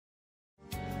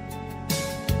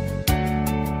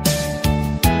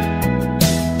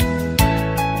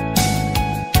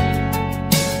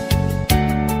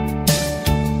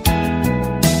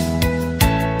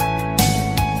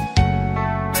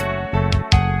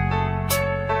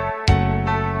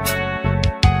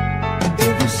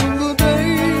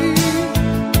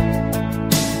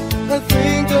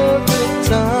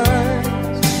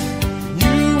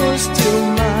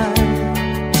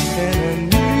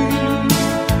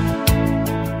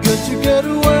to get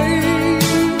away,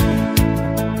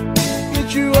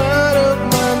 get you out of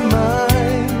my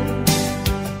mind.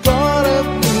 I got up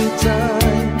in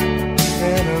time,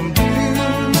 and I'm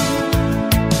blue.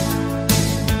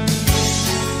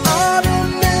 I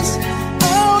don't miss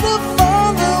all the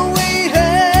fun that we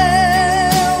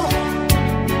had.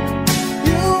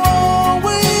 You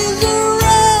always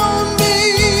around me.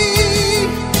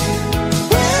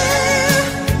 Where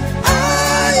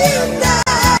are you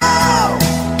now?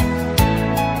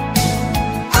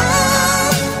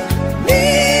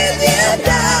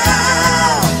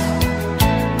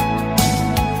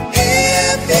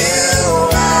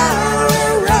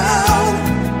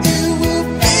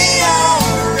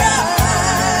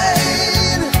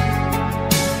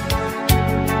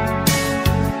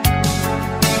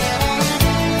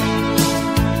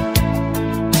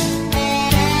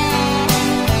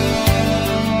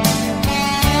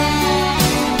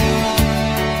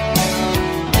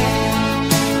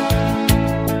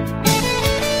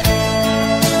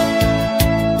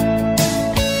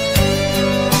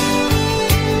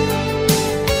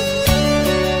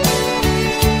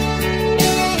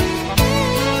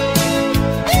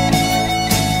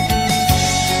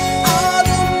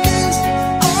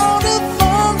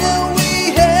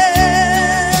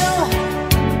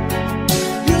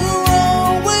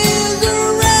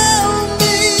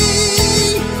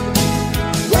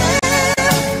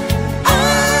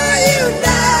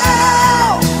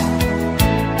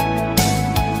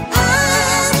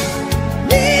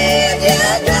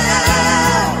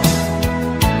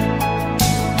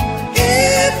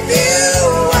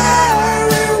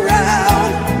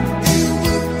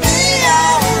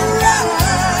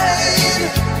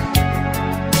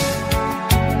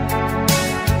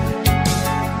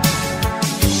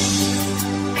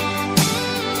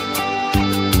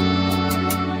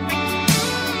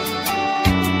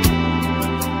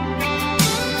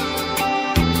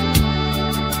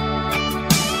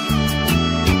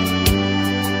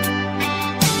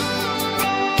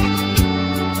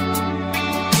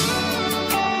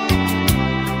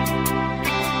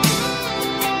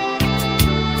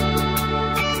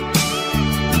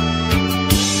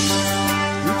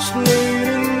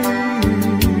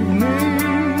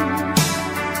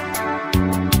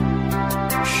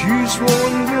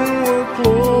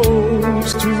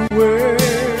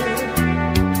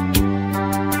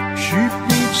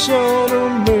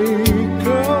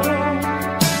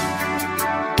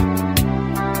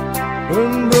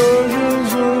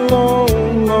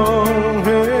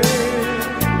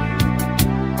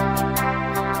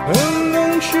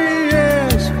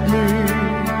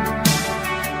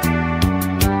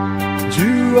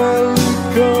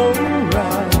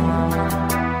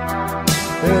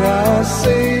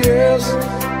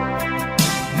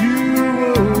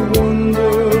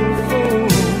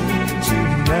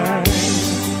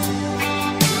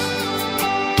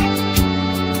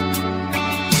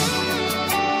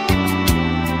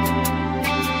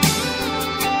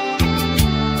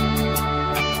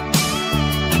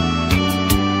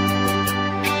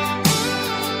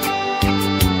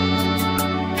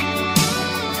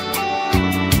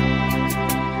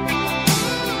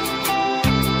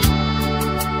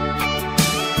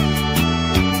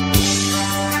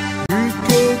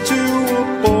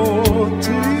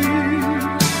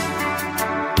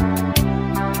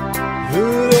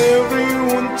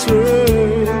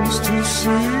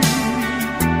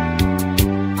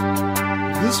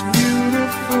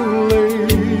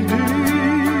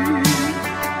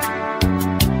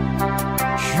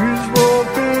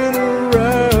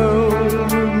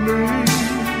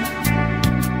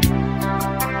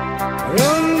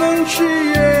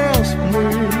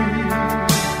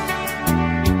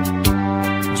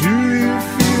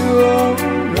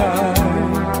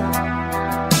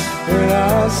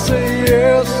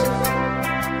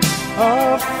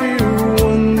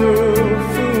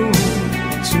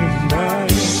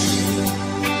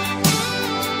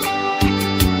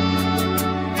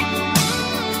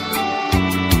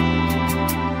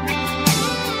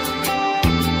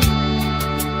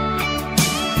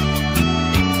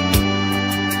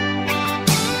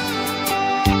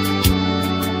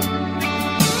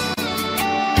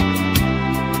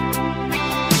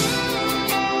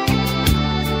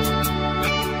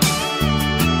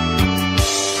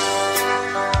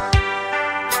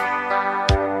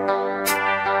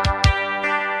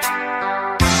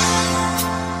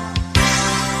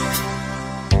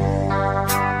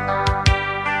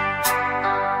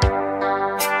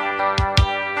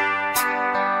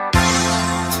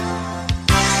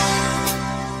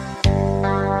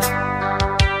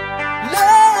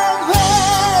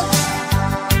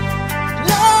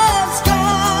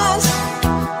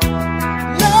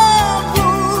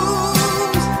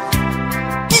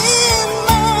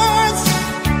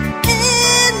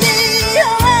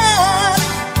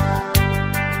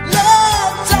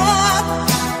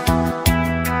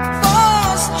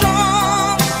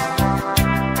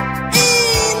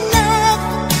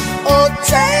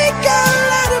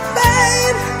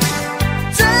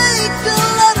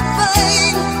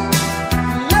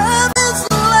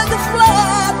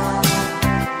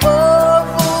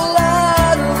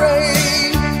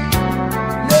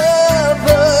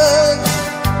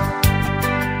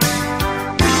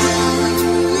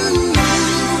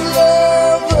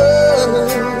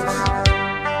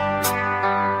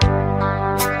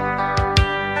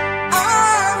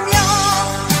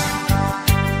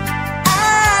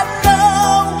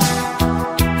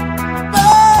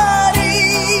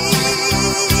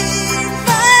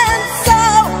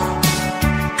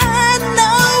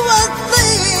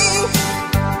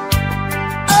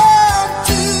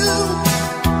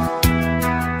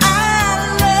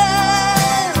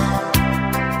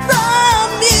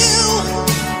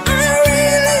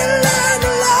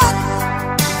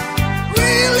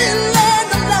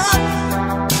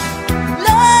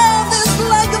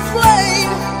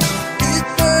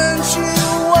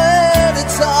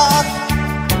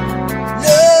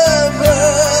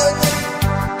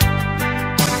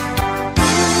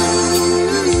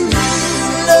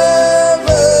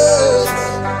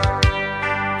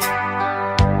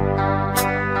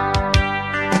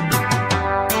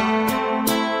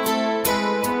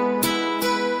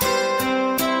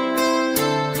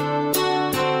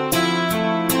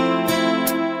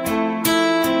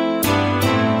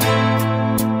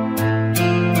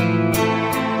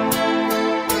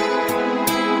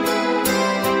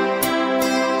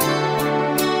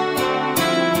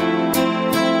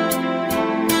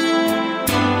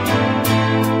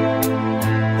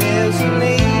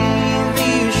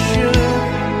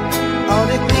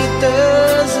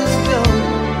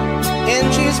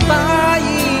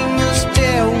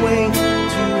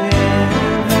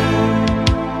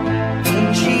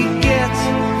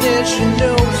 where she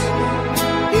knows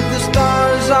if the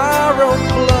stars are all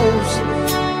close.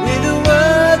 With a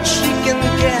word she can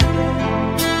get,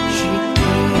 she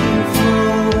can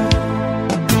flow.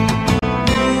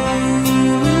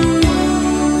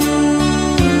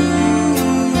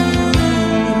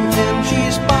 And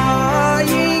she's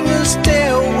buying a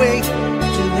stairway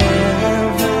to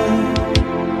heaven.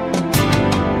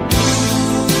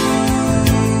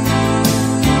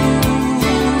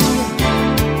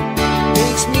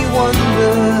 Makes me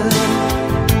wonder.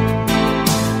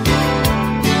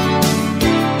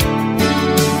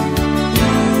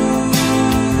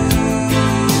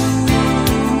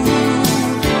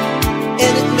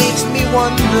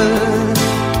 Wonder.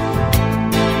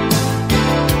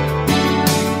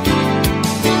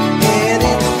 And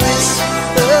it's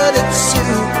whispered it's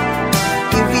soon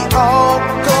if we all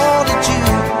go to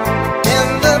June,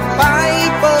 and the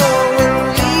Bible will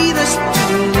lead us to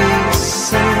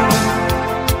listen.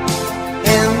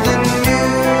 And the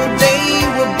new day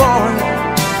we're born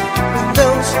with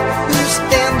those who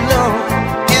stand long,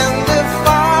 and the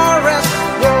forest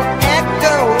will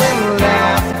echo in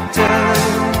laughter.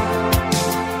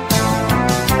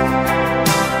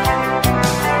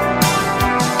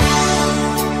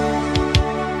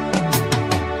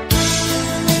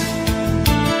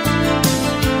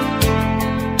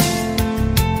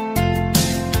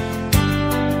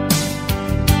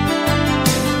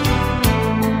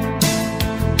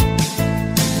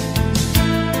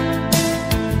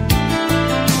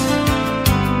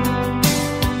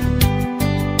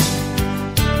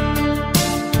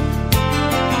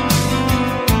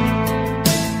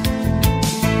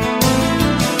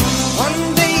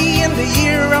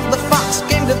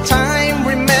 Time,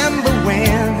 remember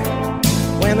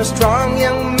when a strong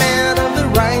young man of the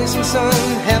rising sun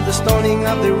had the stoning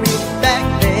of the reef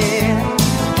back then.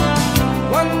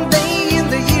 One day in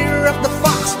the year of the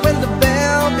fox, when the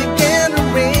bell began to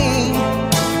ring,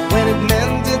 when it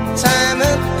meant that time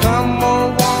had come, or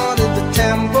wanted the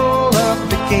temple of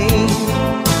the king.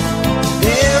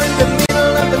 There in the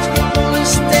middle of its people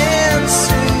stand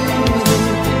soothing,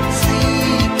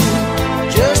 seeking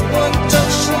just one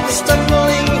touch of the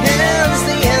stumbling hands,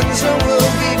 the answer will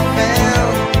be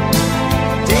found.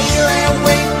 Daylight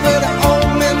wait for the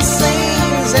old man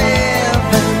sings,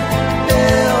 heaven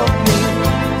help me.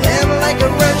 And like a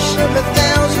rush of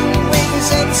 1,000 wings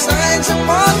and signs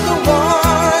upon the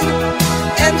one,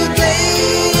 and the day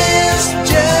is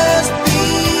just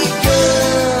begun.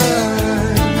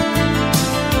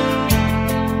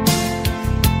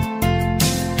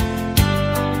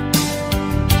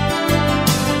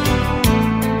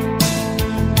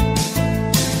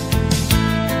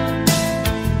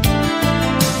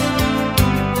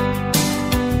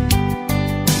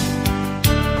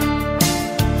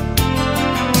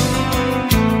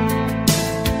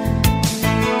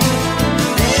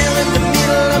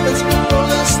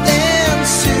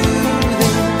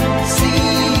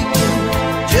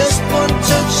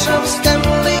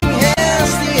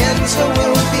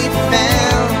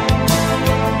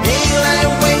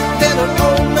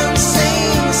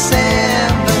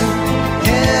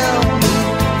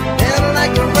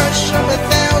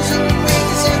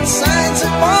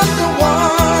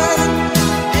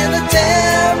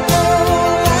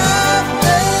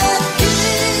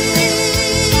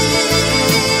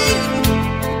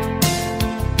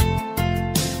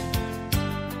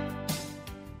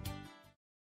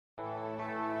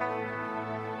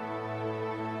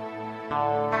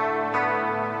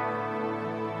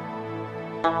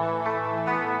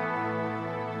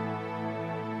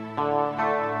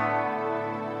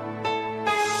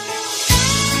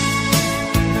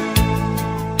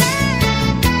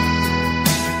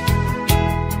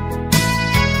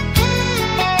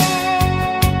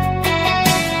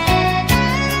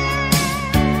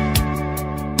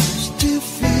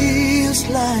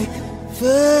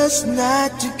 First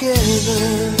night together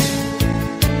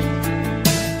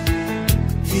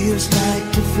feels like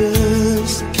the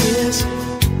first kiss.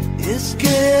 It's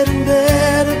getting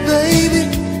better, baby.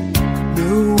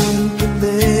 No one can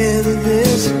better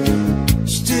this.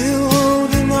 Still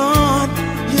holding on,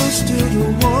 you're still the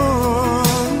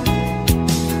one.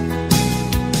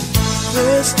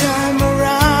 First time our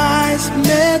eyes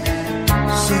met,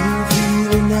 same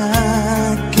feeling I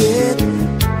get.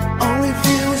 Only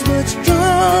feels much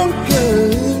stronger,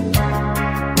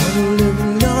 but a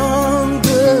little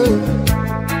longer.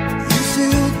 You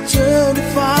still turn the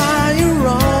fire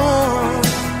on.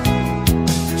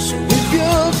 So if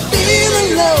you're feeling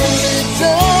lonely,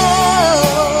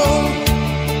 don't.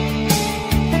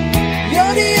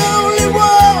 You're the only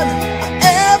one I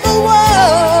ever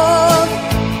want.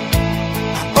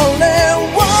 I only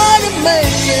want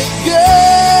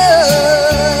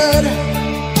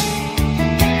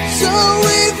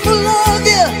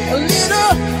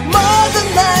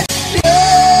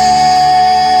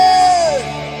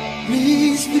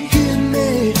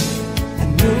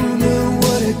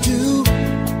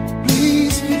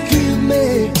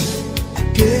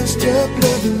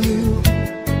loving you.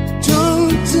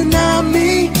 Don't deny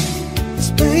me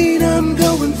this pain I'm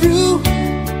going through.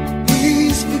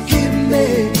 Please forgive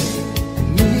me, I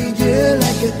need you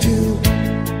like I do.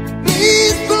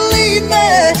 Please believe me,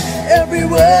 every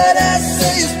word I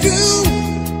say is true.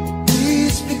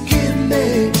 Please forgive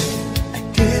me, I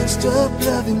can't stop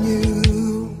loving you.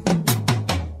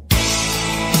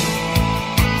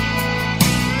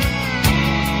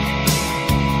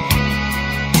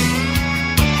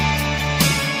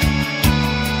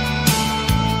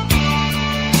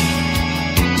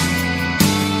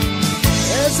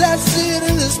 As I sit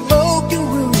in the smoking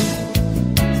room,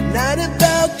 night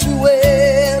about to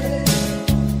end,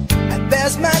 I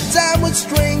pass my time with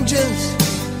strangers,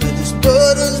 but this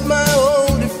burden's my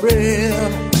only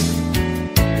friend.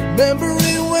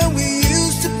 Remembering when we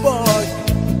used to park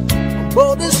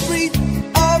on the street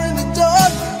out in the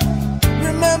dark.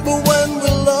 Remember when we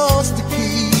lost the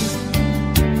keys,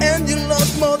 and you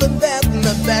lost more than that in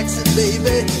the backseat,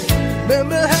 baby.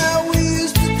 Remember how we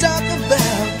used to talk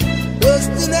about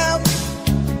busting out,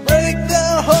 break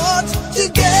their hearts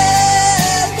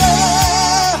together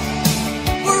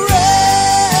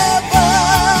forever.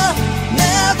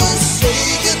 Never say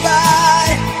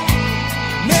goodbye,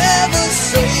 never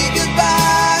say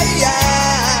goodbye.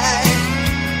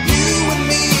 You and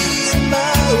me and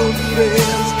my old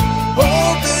friends,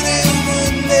 hoping it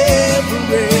would never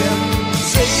end.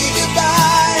 Say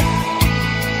goodbye,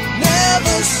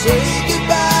 never say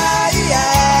goodbye.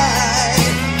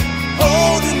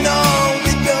 Holding on,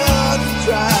 we gotta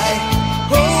try.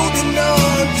 Holding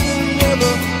on to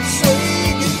never say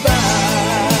goodbye.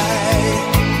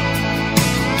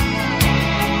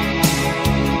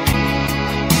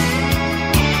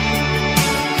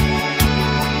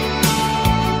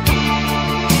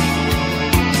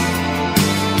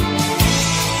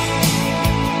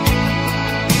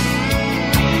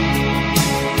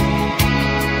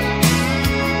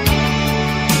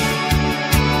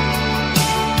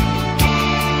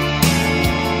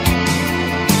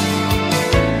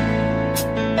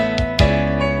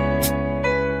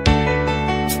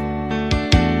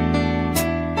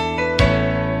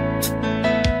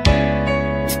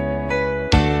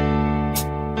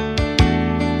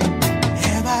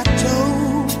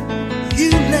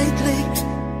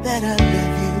 That I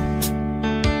love you?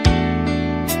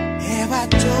 Have I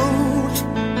told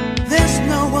there's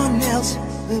no one else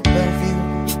above you?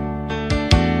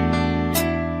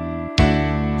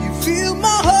 You fill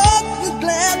my heart with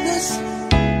gladness,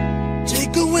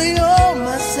 take away all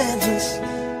my sadness,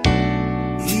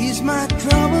 ease my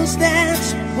troubles,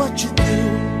 that's what you do.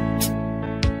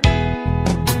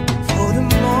 For the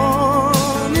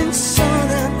morning sun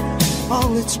and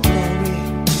all its glory,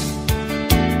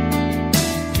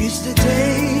 reach the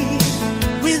day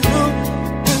with hope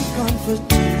and comfort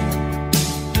too.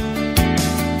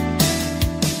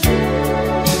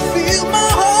 Fill my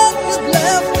heart with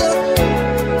laughter,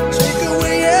 take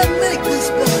away and make this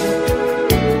better.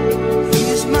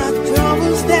 Ease my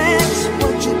troubles, that's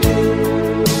what you do.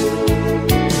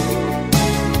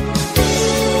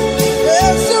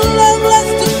 There's a love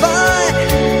left to find,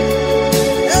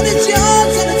 and it's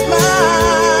yours and it's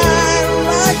mine,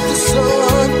 like the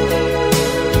sun.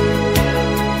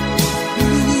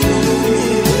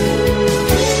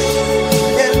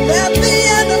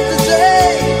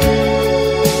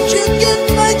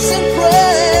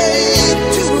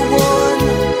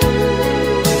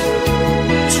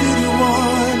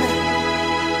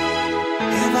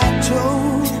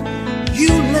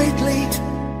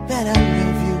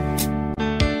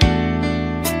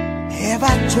 Have I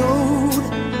told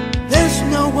there's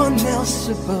no one else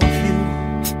above you?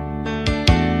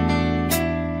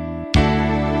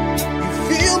 You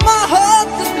fill my heart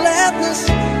with gladness,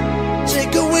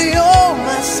 take away all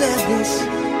my sadness,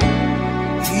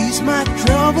 ease my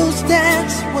troubles,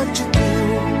 that's what you do.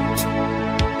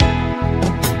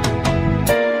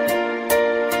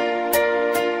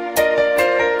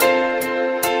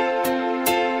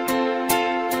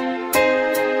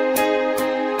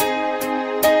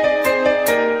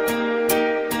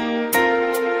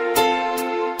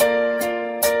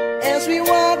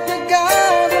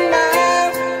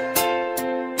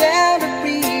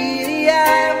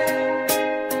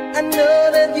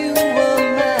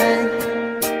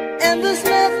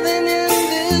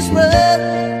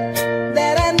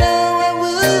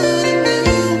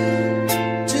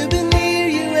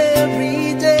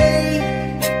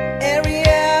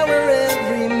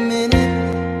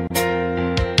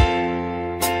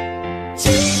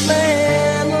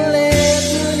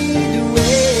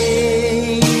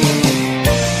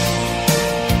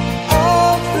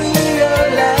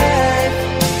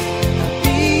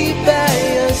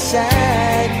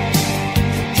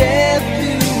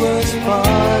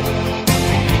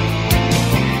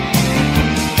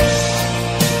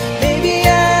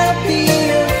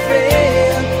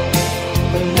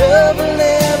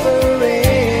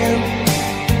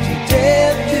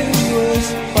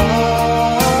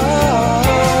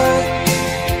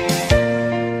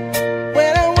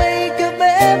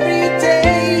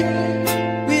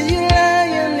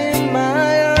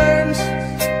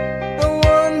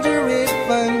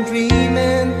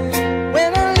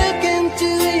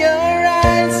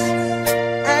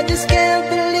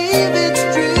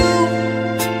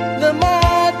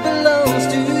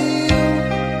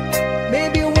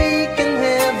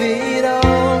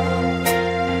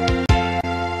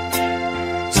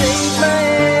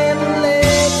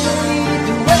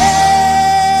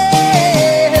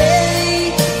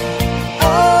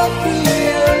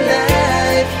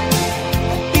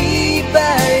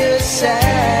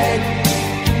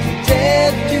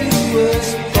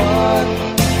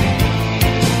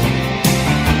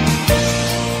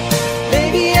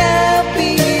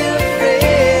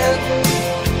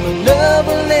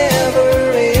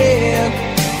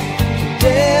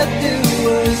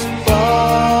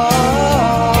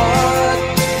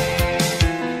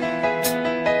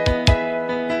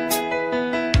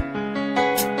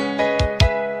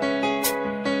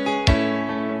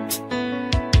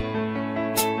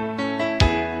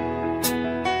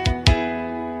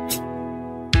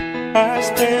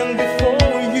 stand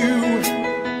before you,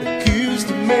 accused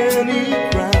of many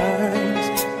crimes,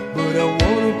 but I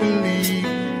wanna believe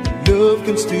love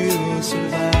can still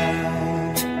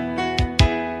survive.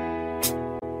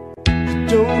 You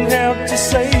don't have to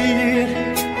say it,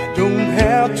 I don't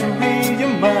have to read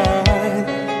your mind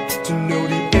to know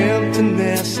the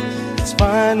emptiness is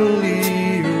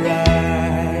finally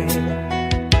arrived.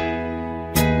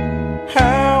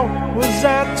 How was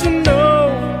I to know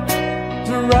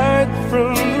the right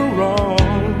from the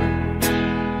wrong?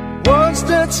 Words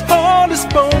that's hardly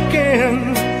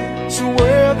spoken, so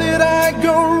where did I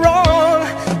go wrong?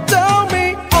 Tell me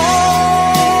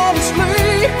honestly,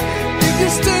 if you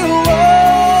still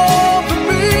love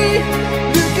me,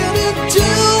 looking into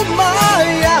my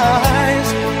eyes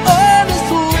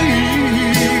honestly.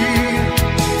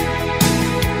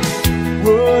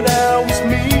 What I was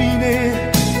meaning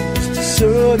was to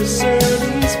sort a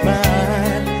certain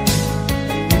smile.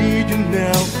 I need you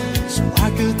now so I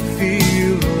could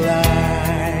feel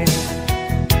alive.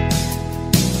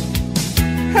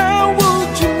 How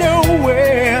would you know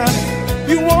when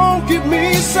you won't give me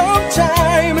some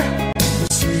time to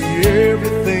see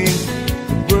everything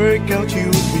work out,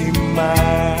 you'll be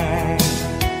mine?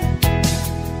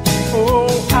 Oh,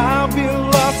 I'll be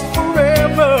lost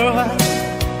forever,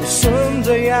 but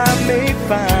someday I may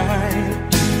find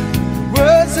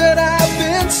words that I've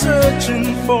been searching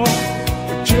for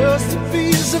just a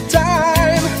piece of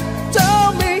time.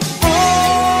 Tell me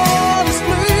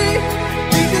honestly,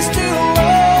 if you still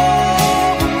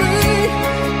love me,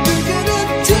 looking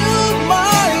into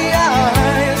my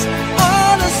eyes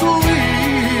honestly.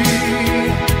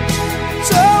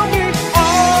 Tell me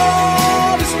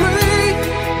honestly,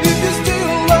 if you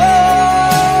still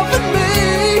love me,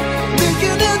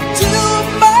 looking into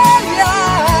my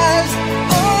eyes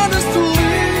honestly.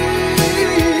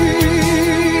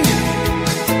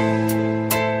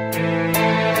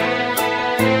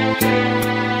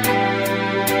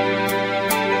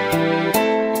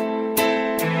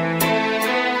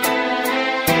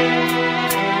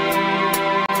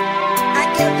 I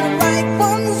get the right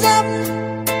ones up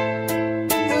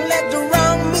and let the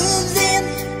wrong moves in,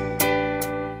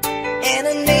 and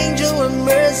an angel of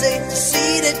mercy to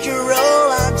see that you're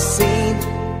all I've seen.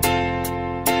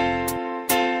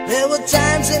 There were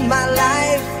times in my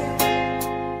life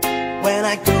when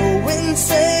I go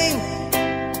insane,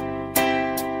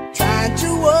 trying to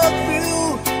walk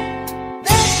through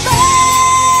that pain.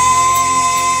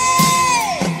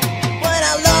 When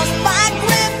I lost my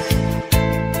grip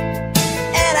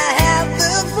and I have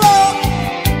the flow,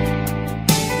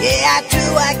 yeah, I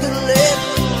knew I could live,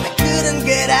 I couldn't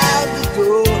get out the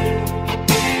door.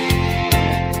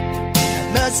 I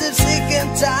must have sick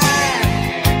and tired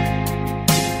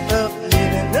of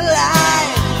living the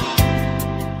life,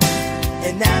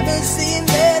 and I'm a seeing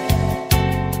that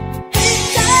each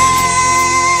time.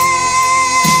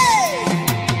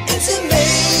 It's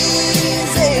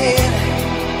amazing,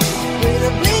 with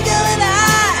a blink of an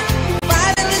eye, you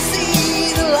finally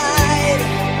see the light.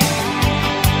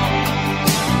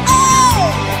 Oh,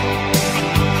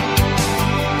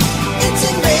 it's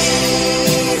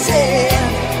amazing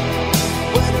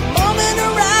when a moment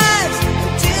arrives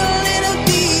until it'll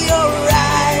be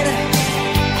alright.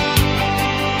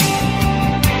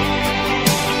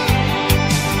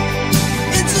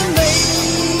 It's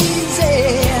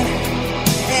amazing,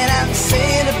 and I'm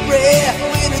saying a prayer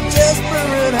with a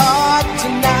desperate heart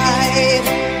tonight.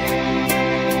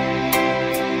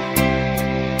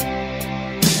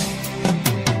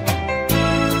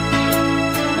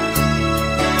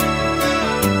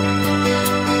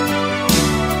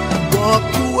 Walk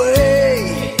away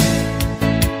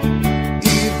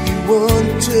if you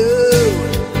want to.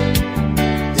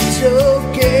 It's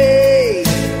okay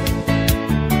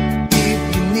if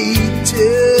you need to.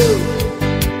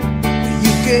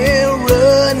 You can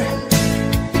run,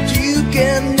 but you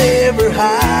can never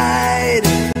hide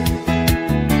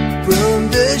from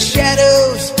the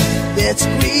shadows that's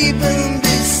creeping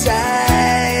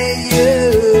beside you.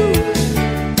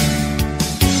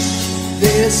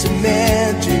 There's some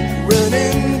magic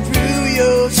running through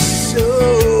your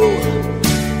soul,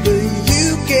 but you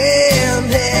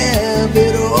can't have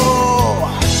it all.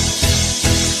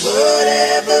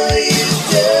 Whatever you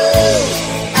do,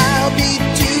 I'll be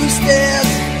 2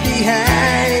 steps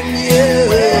behind you.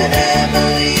 Wherever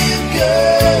you go,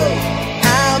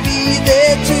 I'll be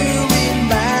there to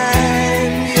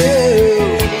remind you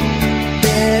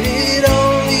that it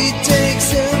only takes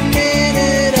a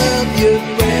minute of your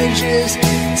precious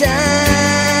time.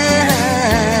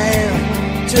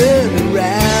 Turn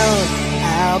around,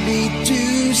 I'll be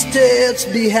 2 steps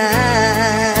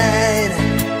behind.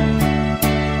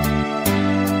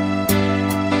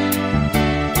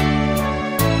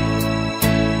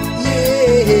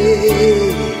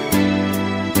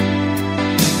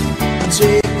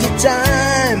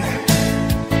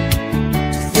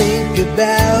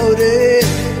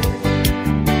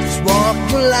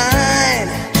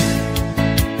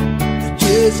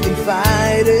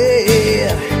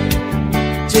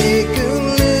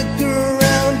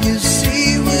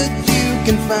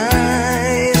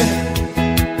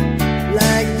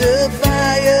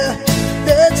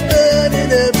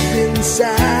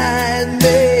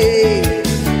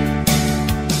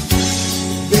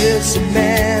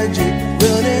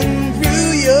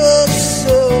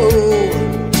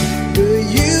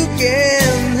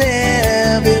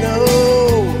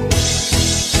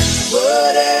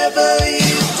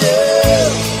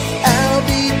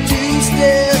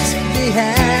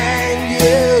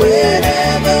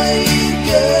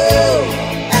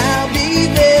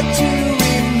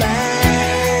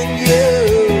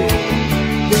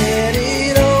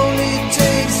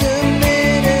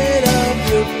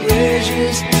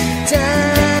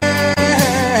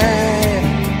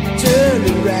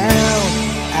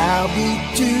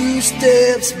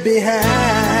 behind.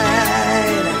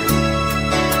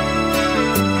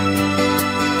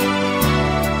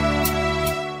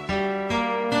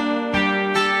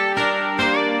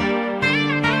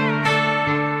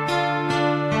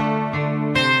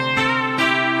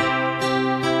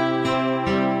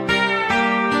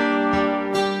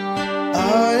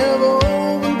 I have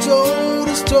often told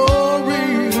a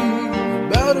story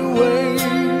about a way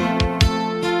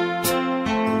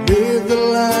live the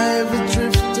life of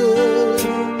drifter,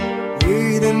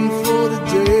 waiting for the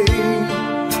day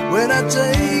when I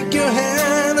take your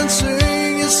hand and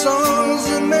sing your songs,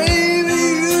 and maybe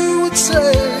you would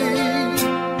say,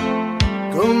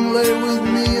 come lay with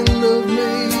me and love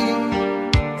me,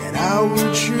 and I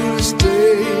would surely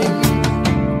stay.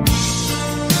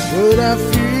 But I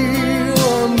feel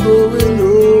I'm growing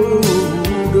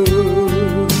older,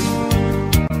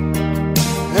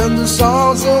 and the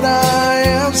songs that I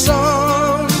have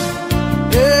sung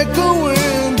echo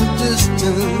in the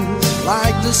distance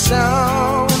like the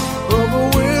sound of a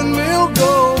windmill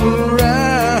going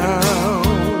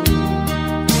round.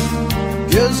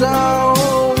 Guess I'll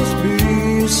always be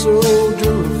a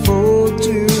soldier of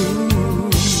fortune.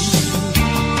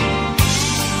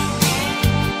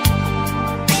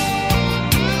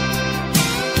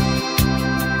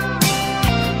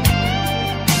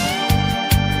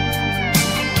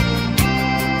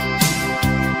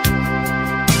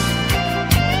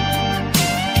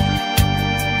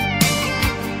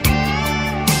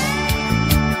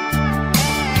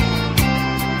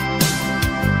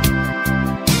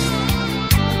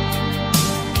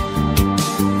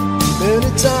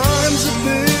 Many times I've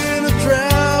been a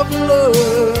traveler,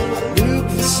 I look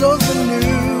for something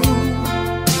new.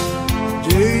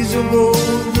 Days are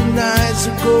old, the nights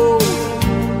are cold,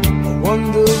 I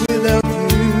wonder without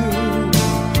you.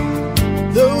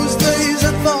 Those days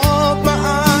I thought my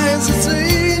eyes had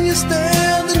seen you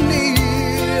standing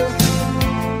near.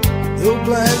 Though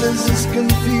blindness is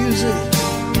confusing,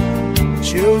 it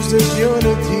shows that you're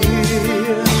not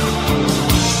here.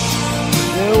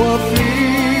 Now I feel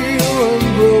I'm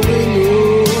growing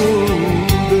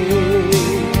older,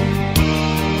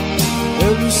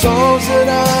 and the songs that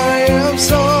I have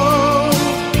sung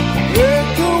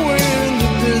echo in the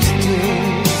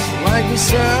distance like the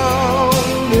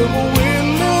sound of a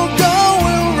windmill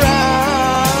going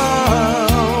round.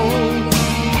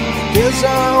 Guess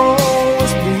I'll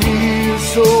always be a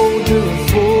soldier of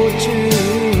fortune.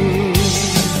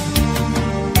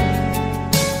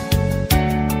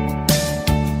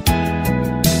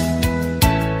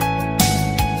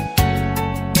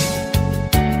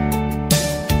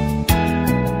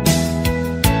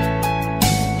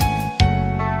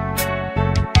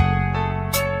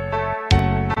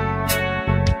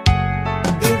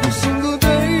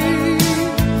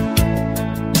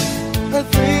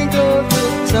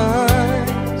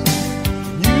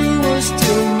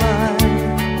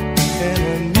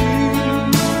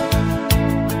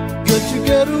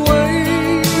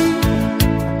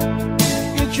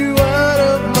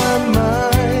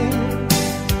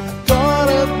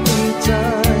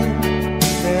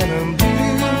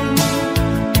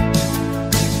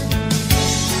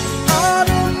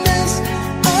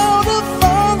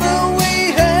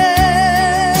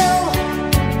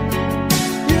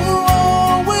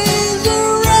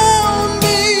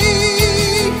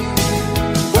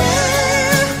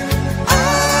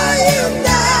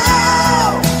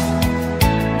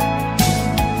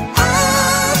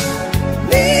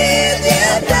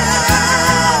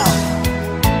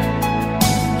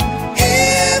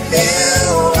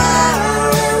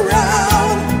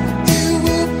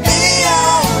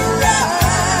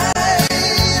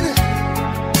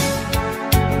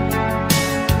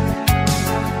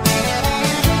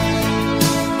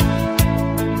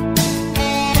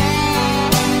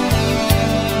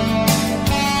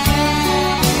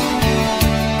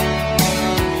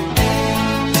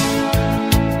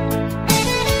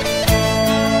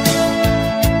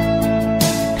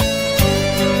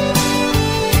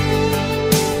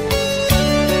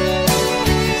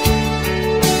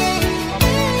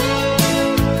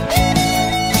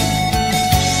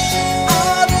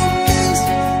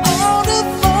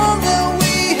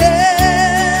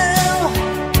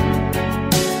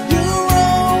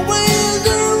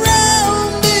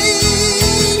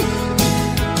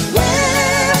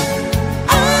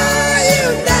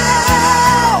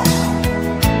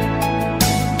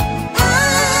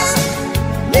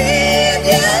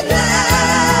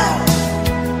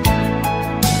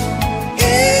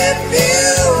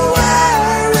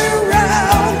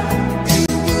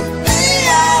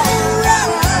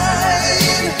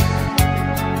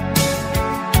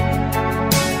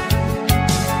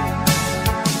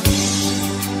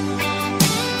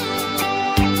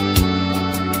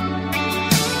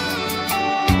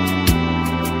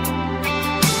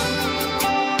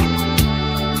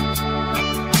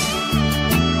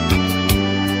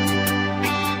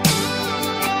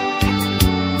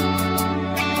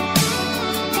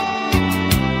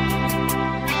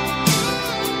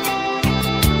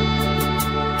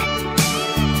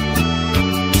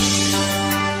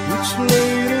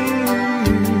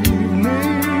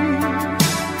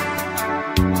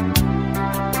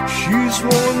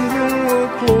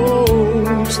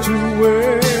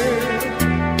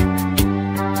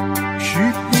 She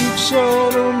puts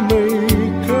on her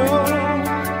makeup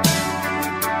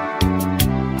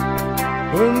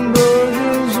and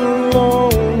brushes her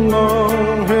long,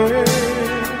 long hair,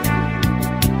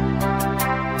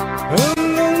 and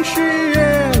then she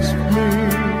asks me,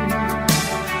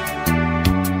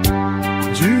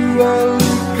 do I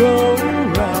look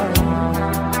alright?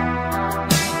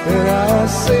 And I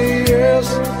say yes.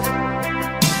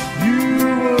 You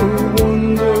were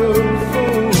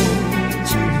wonderful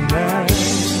tonight.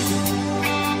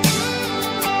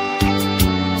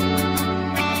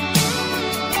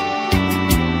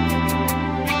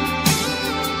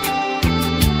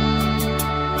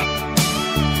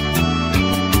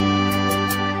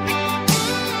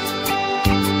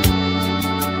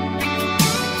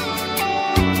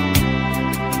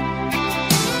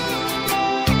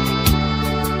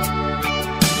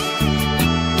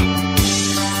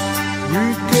 We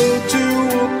go to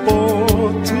a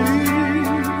party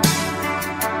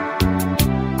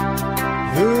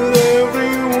that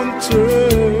everyone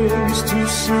turns to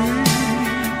see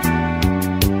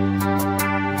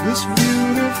this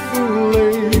beautiful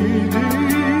lady.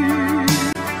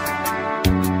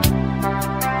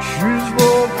 She's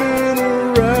walking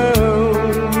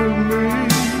around with me,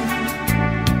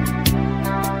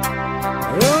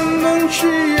 and then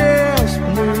she asked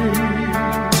me,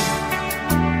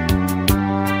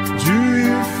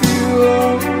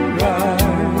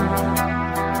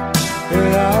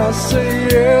 and I say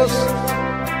yes,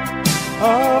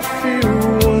 I feel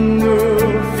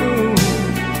wonderful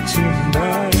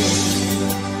tonight.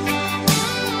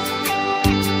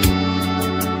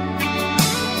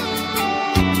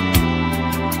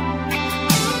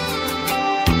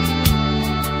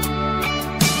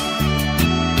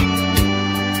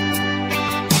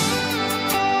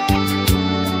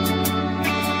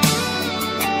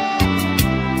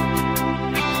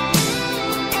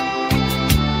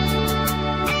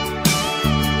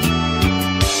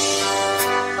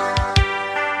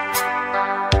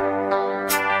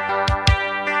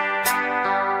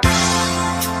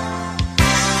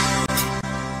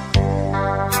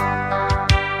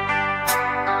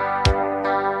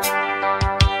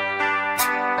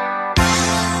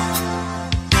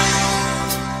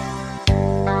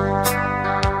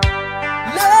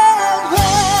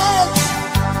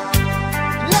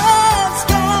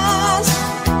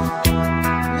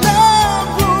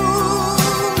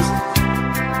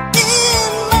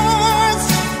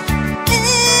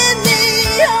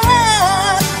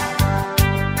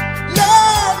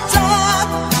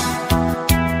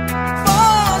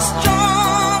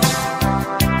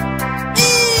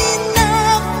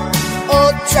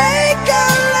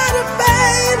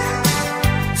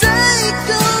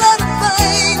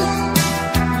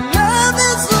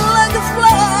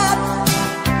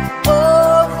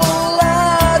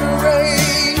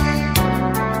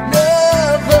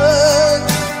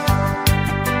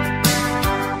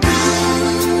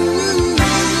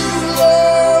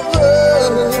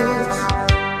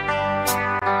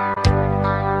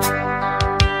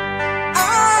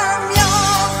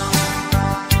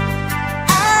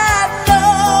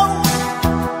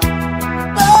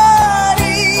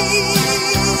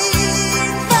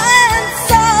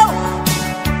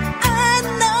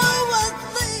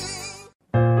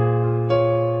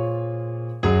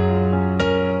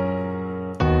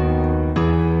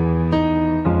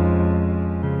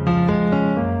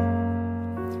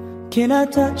 Can I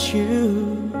touch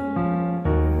you?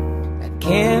 I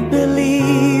can't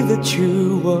believe that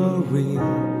you were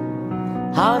real.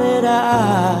 How did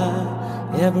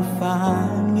I ever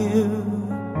find you?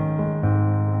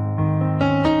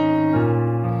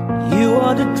 You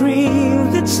are the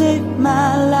dream that saved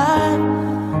my life.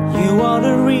 You are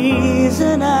the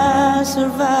reason I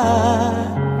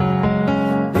survive.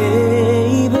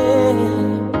 Baby,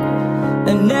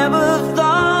 I never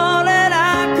thought that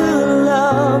I could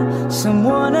love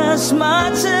someone as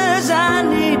much as I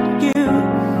need you.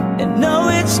 And know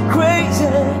it's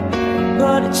crazy,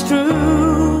 but it's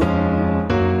true.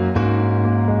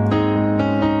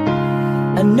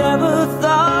 I never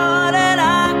thought that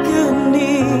I could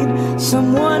need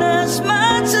someone as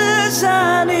much as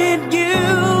I need you.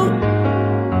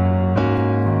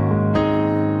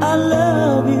 I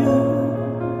love you.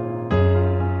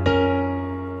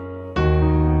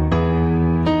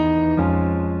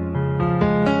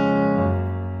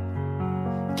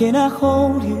 Can I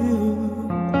hold you?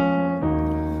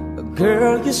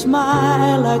 Girl, your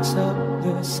smile lights up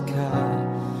the sky.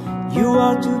 You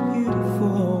are too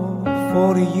beautiful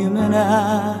for the human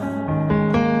eye.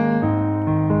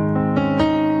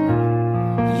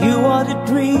 You are the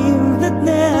dream that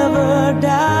never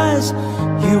dies.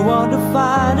 You are the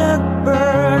fire that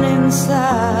burns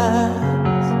inside,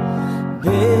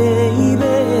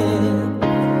 baby.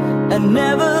 I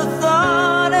never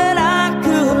thought that I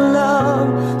could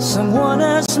love someone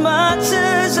as much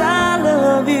as I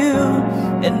love you.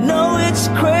 And know it's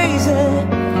crazy,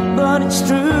 but it's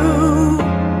true.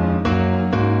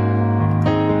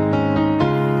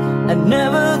 I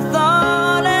never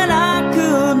thought that I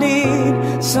could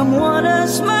need someone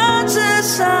as much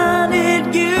as I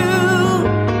need you.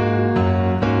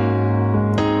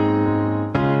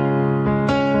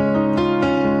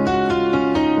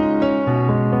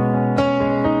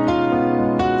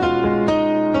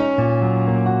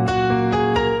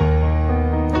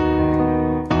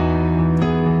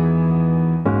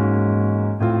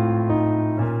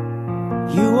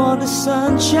 You are the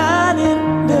sunshine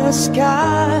in the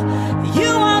sky. You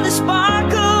are the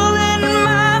sparkle in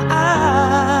my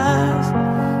eyes.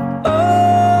 Oh,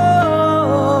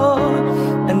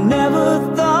 I never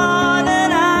thought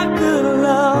that I could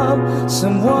love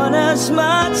someone as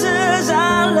much as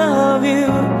I love you.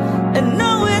 And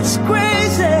know it's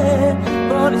crazy,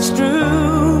 but it's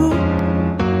true.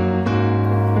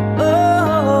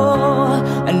 Oh,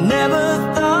 I never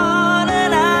thought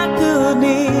that I could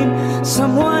need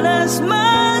someone as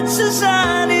much as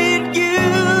I need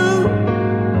you.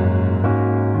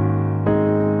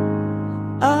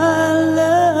 I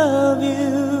love you.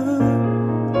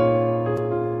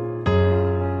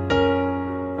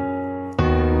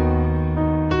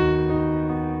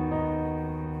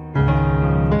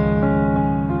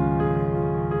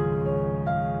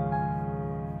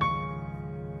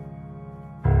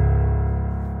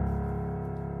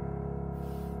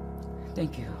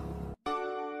 Thank you.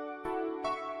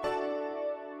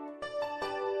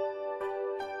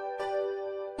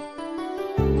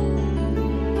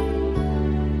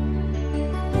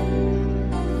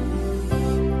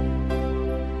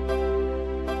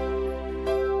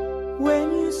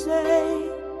 When you say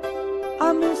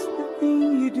I miss the thing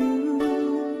you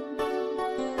do,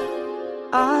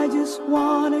 I just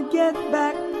wanna get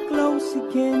back close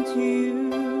again to you.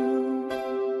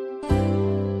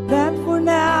 That for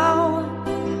now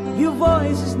your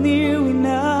voice is near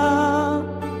enough.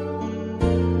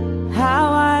 How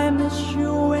I miss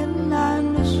you when I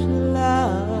miss your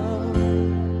love.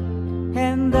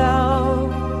 And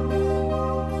though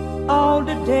all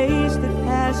the days that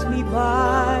pass me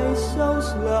by so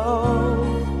slow,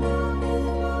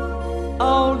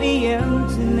 all the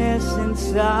emptiness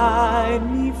inside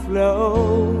me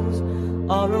flows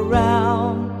all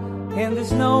around, and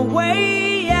there's no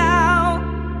way out.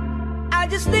 I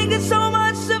just think it's so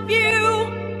much of you.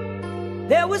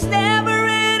 There was never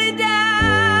any doubt.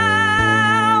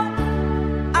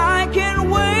 I can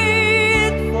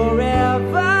wait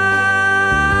forever.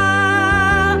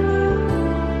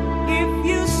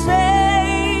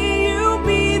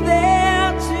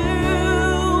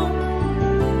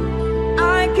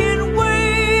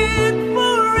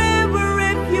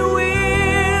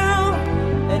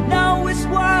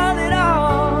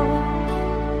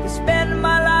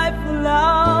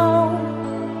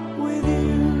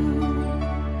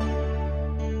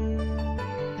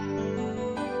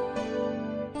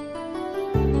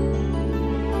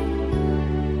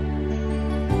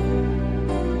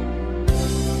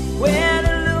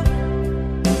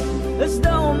 As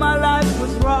though my life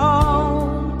was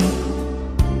wrong,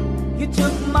 you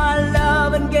took my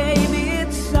love and gave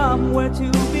it somewhere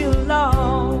to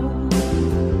belong.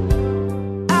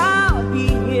 I'll be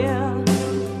here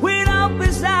when hope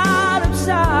is out of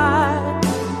sight.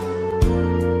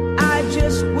 I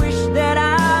just wish that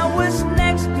I was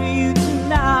next to you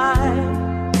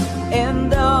tonight.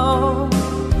 And though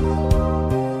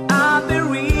I've been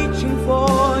reaching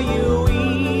for you,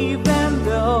 even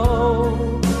though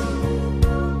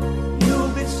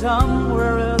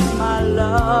somewhere else my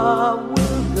love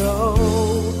will go,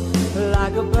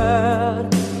 like a bird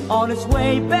on its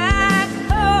way back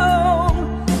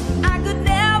home. I could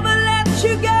never let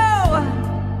you go,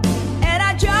 and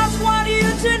I just want you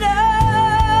to know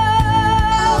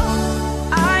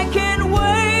I can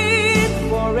wait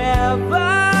forever.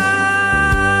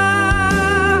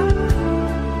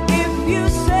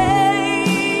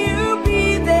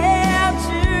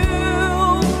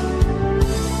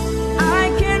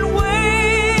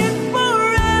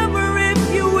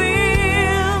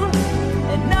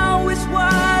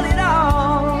 What it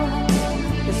all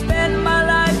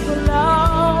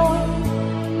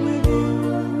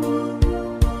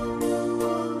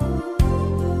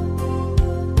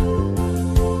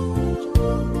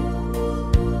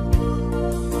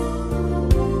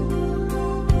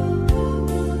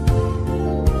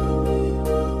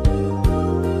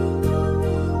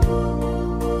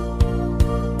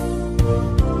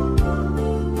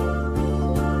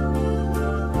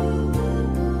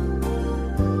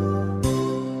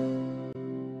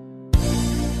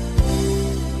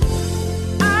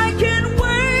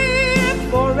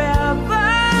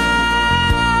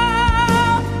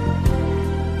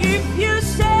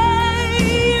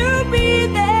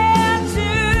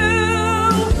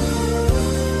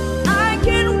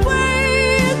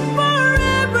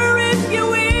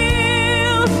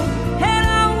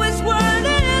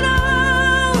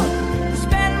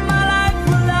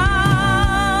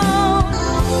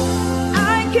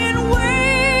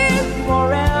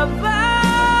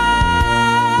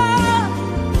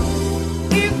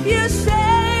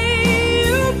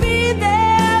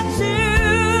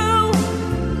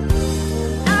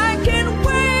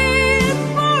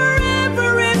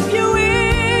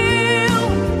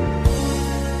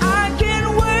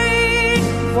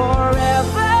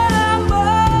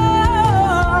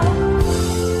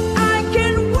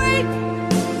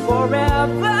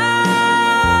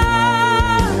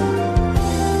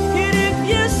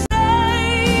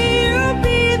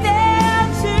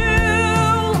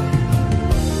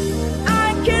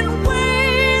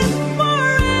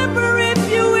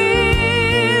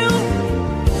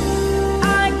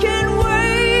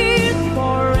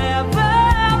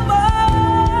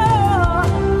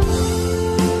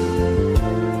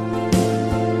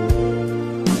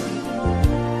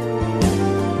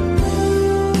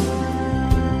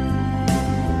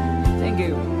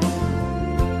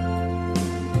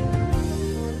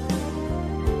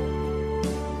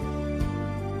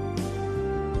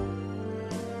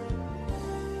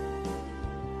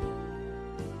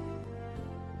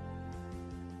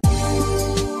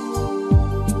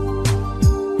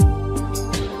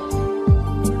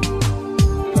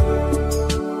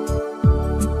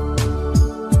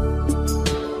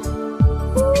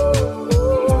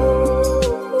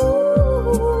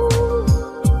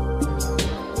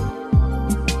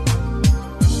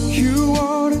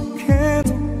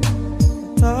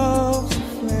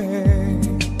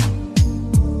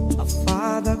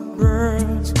that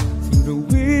burns through the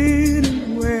wind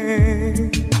and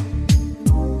wave.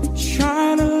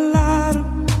 Shine a light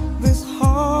on this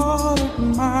heart of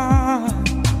mine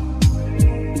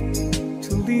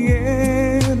till the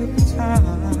end of time.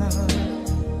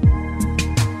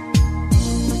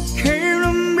 Came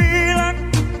to me like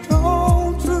the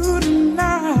dawn through the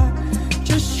night,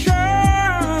 just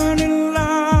shining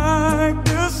like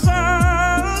the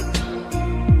sun.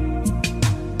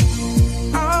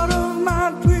 Out of my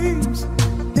dreams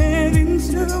and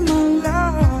into my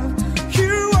life,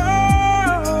 you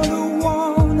are the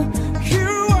one,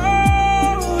 you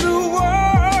are the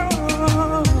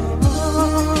one.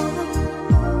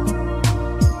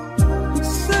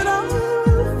 Said I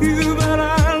love you, but I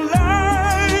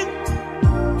lied.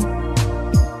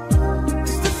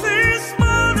 'Cause this is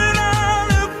more than I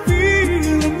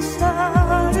feel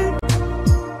inside.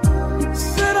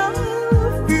 Said I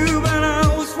love you, but I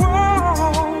was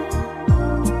wrong.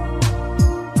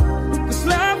 'Cause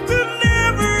life could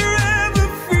never ever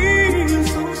feel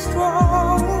so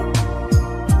strong.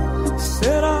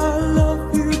 Said I love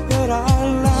you, but I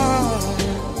lied.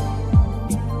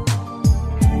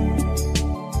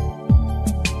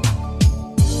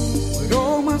 With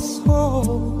all my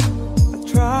soul, I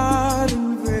tried in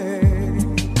vain.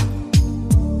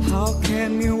 How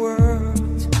can your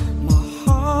words, my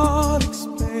heart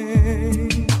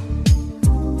explain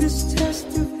this test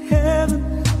of heaven,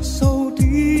 so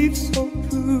deep, so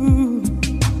true?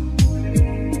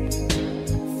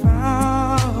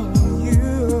 Found you.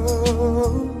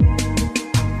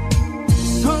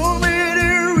 So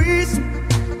many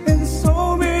reasons and so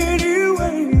many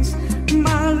ways.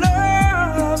 My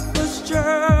love was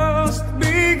just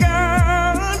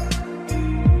begun.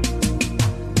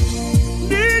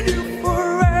 Need you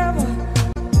forever,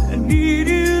 I need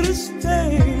you to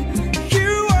stay.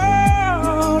 You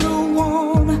are the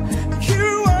one, you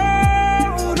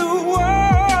are the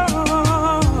one.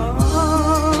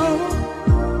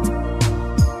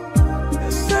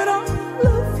 Said I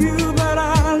love you, but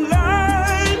I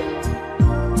lied.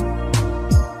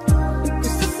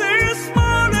 'Cause this is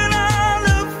more than I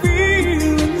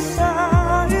feel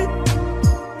inside.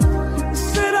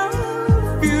 Said I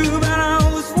love you, but I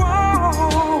was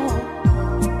wrong.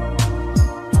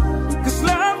 'Cause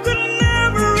love could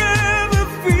never ever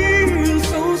feel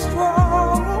so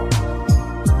strong.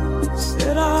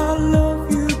 Said I love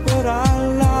you, but I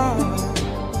lied.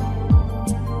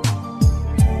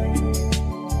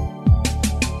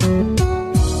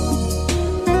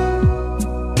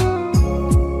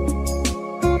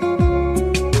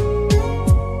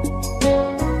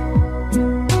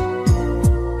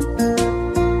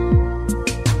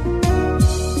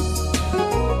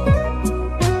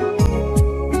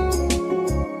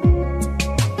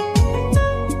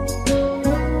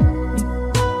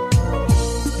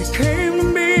 You came to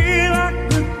me like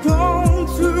the dawn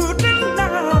through the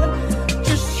night,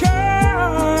 just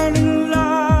shining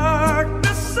like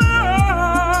the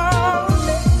sun.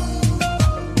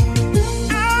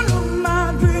 Out of my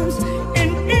dreams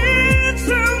and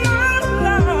into my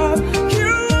life,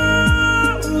 you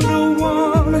are the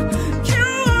one, you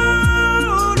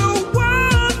are the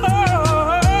one.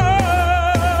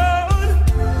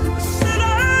 Said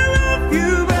I love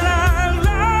you, but I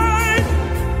lied.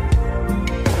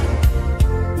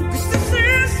 'Cause this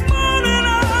is more than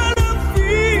I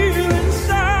feel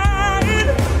inside.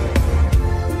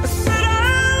 I said I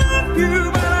love you,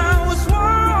 but I was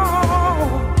wrong.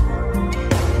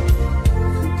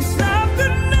 'Cause love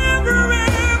could never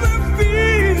ever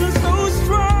feel so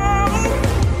strong.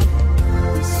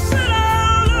 Said I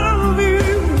love you.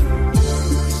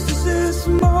 'Cause this is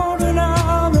more than I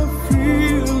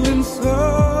feel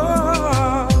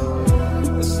inside.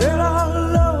 I said I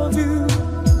love you,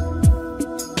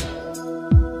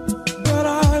 but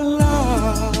I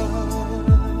lied.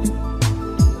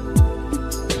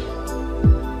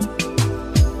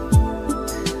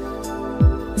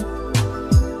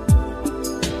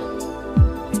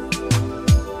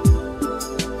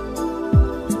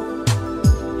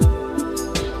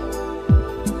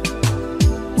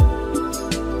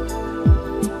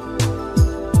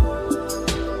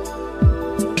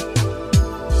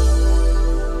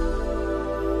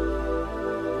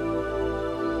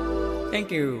 Thank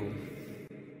you.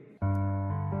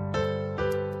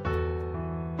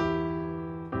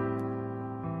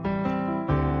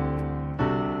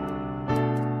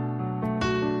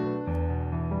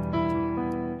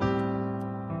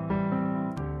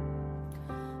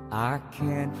 I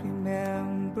can't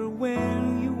remember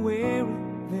when you were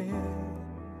there,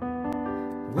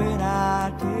 when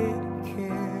I didn't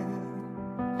care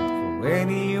for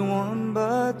anyone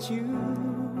but you.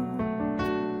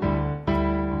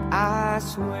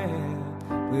 swear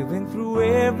we've been through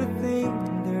everything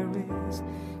there is.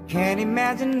 Can't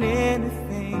imagine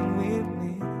anything we've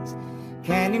missed.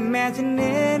 Can't imagine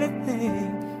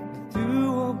anything the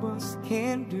two of us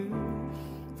can do.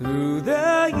 Through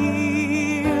the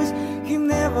years, you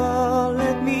never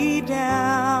let me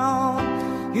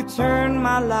down. You turned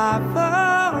my life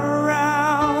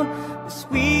around. The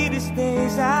sweetest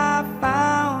days I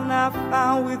found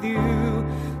with you.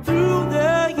 Through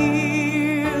the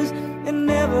years, and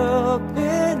never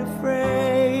been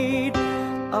afraid.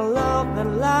 I love the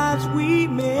lives we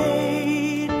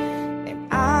made,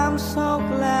 and I'm so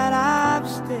glad I've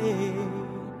stayed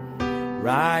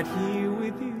right here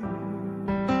with you.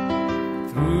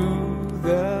 Through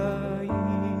the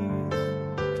years,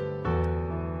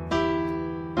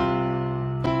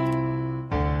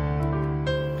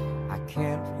 I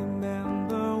can't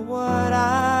remember what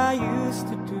I used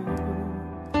to do,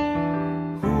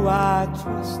 who I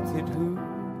trusted, who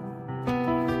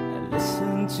I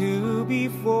listened to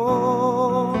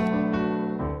before.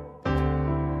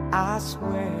 I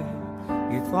swear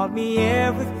you taught me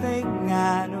everything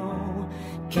I know.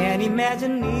 Can't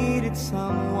imagine needed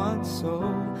someone so.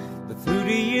 But through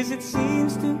the years it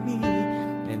seems to me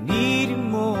I needed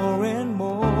more and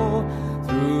more.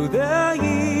 Through the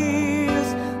years,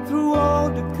 through all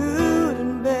the good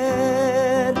and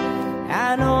bad,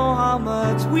 I know how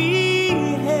much we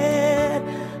had.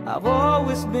 I've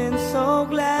always been so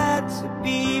glad to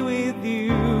be with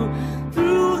you.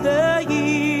 Through the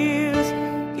years,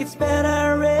 it's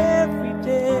better every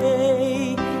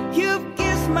day. You've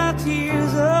kissed my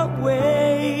tears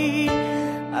away.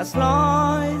 As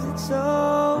long as it's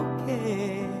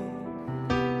okay,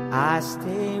 I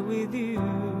stay with you.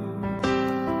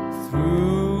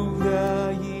 Through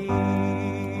the years,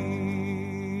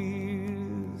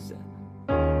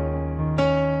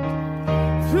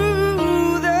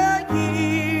 through the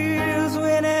years,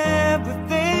 when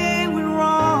everything went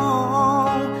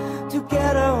wrong,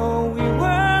 together we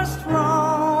were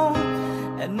strong.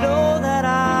 And know that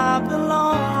I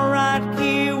belong right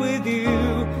here with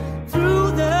you.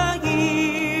 Through the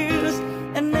years,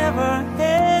 and never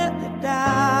had the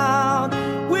doubt.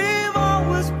 We've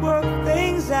always worked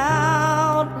things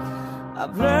out.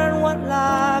 I've learned what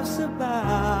life's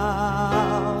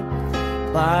about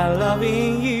by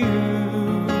loving you.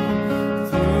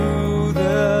 Through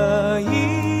the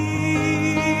years,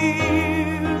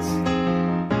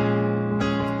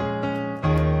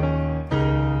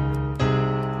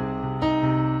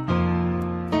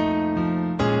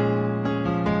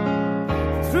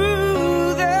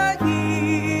 through the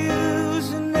years,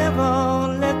 you never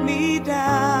let me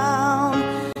down.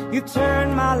 You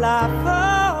turned my life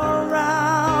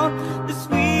around. The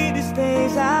sweetest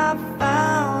days I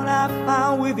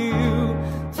found with you.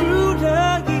 Through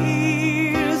the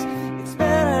years, it's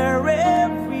better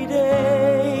every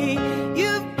day.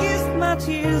 You've kissed my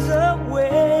tears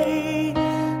away.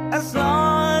 As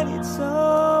long as it's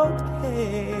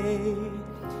okay,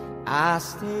 I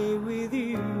stay with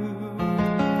you.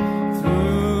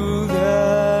 Through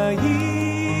the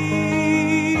years,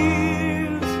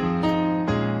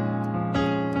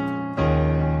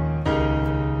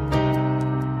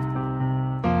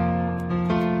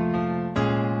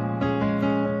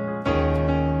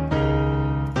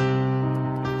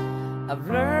 I've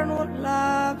learned what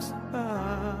life's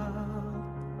about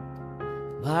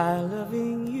by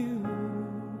loving you.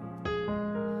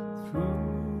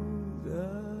 Through the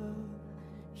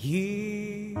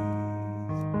years.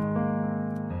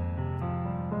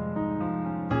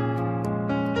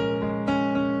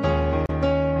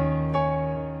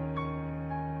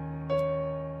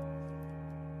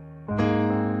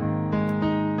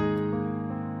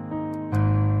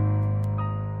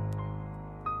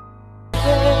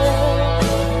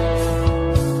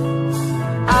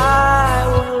 I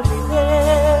will be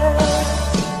there.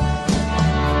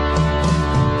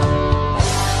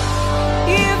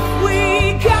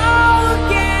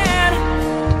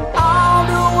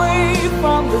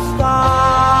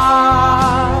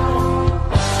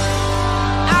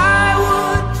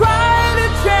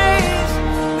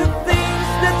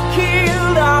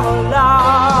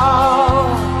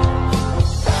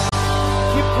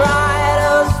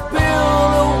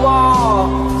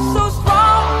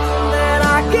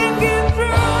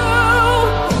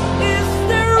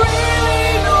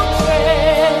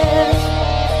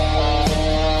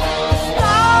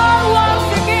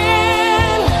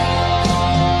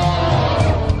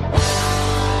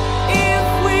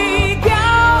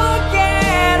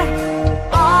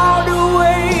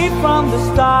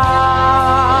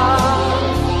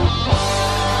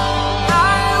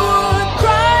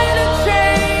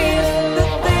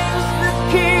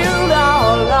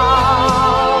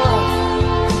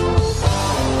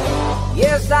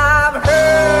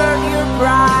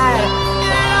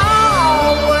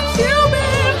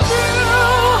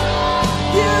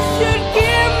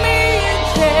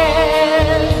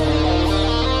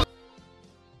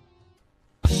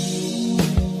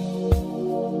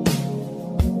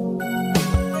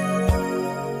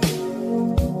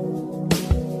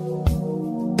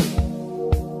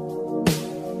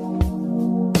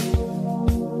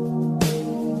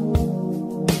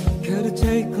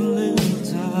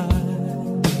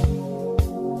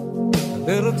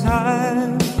 little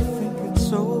time to think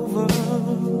it's over.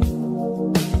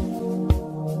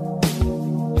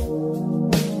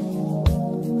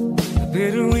 A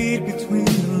bit of read between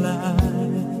the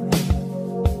lines,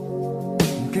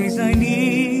 in case I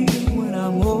need it when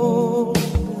I'm older.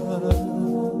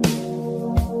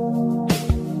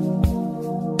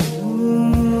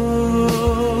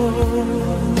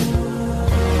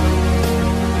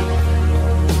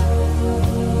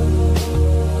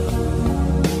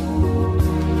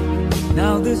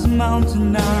 Now this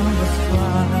mountain I must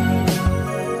climb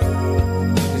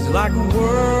is like a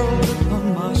world upon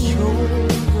my shoulder.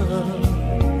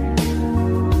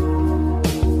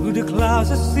 Through the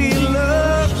clouds I see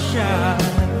love shine.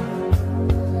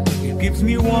 It gives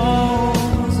me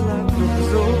warmth as life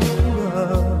goes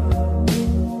over.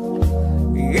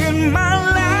 In my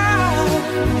life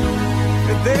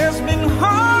there's been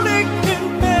heartache and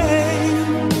pain.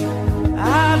 I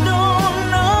don't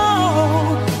know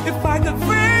if I could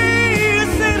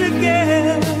face it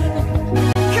again.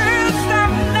 Can't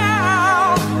stop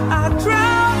now. I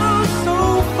travel so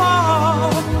far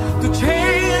to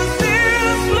chase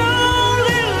this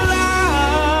lonely life.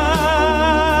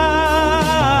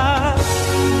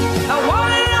 I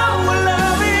wanna know what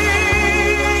love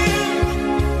is.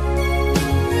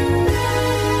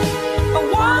 I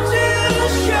want you to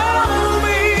show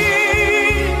me.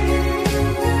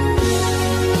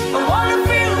 I wanna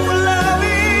feel what love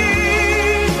is.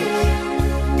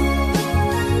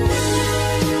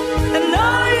 I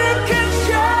know you can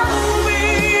show me.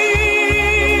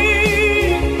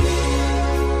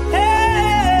 Hey.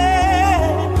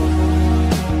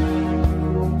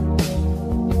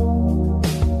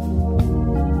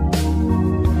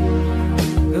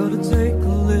 Gotta take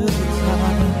a little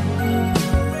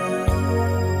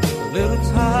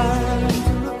time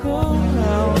to look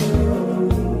around you.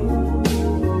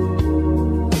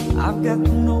 I've got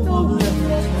no one left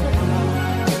to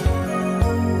hide.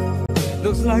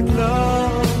 Looks like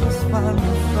love has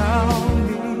finally found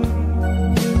me.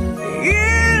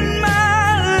 In my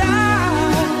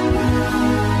life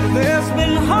there's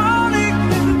been heartache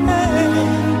and pain.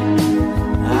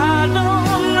 I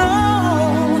don't know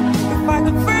if I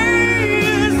could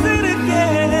face it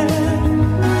again.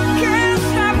 Can't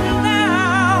stop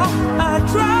now. I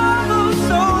travel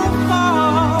so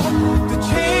far to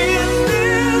chase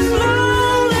this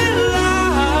lonely life.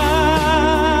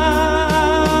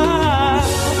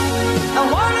 I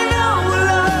wanna know what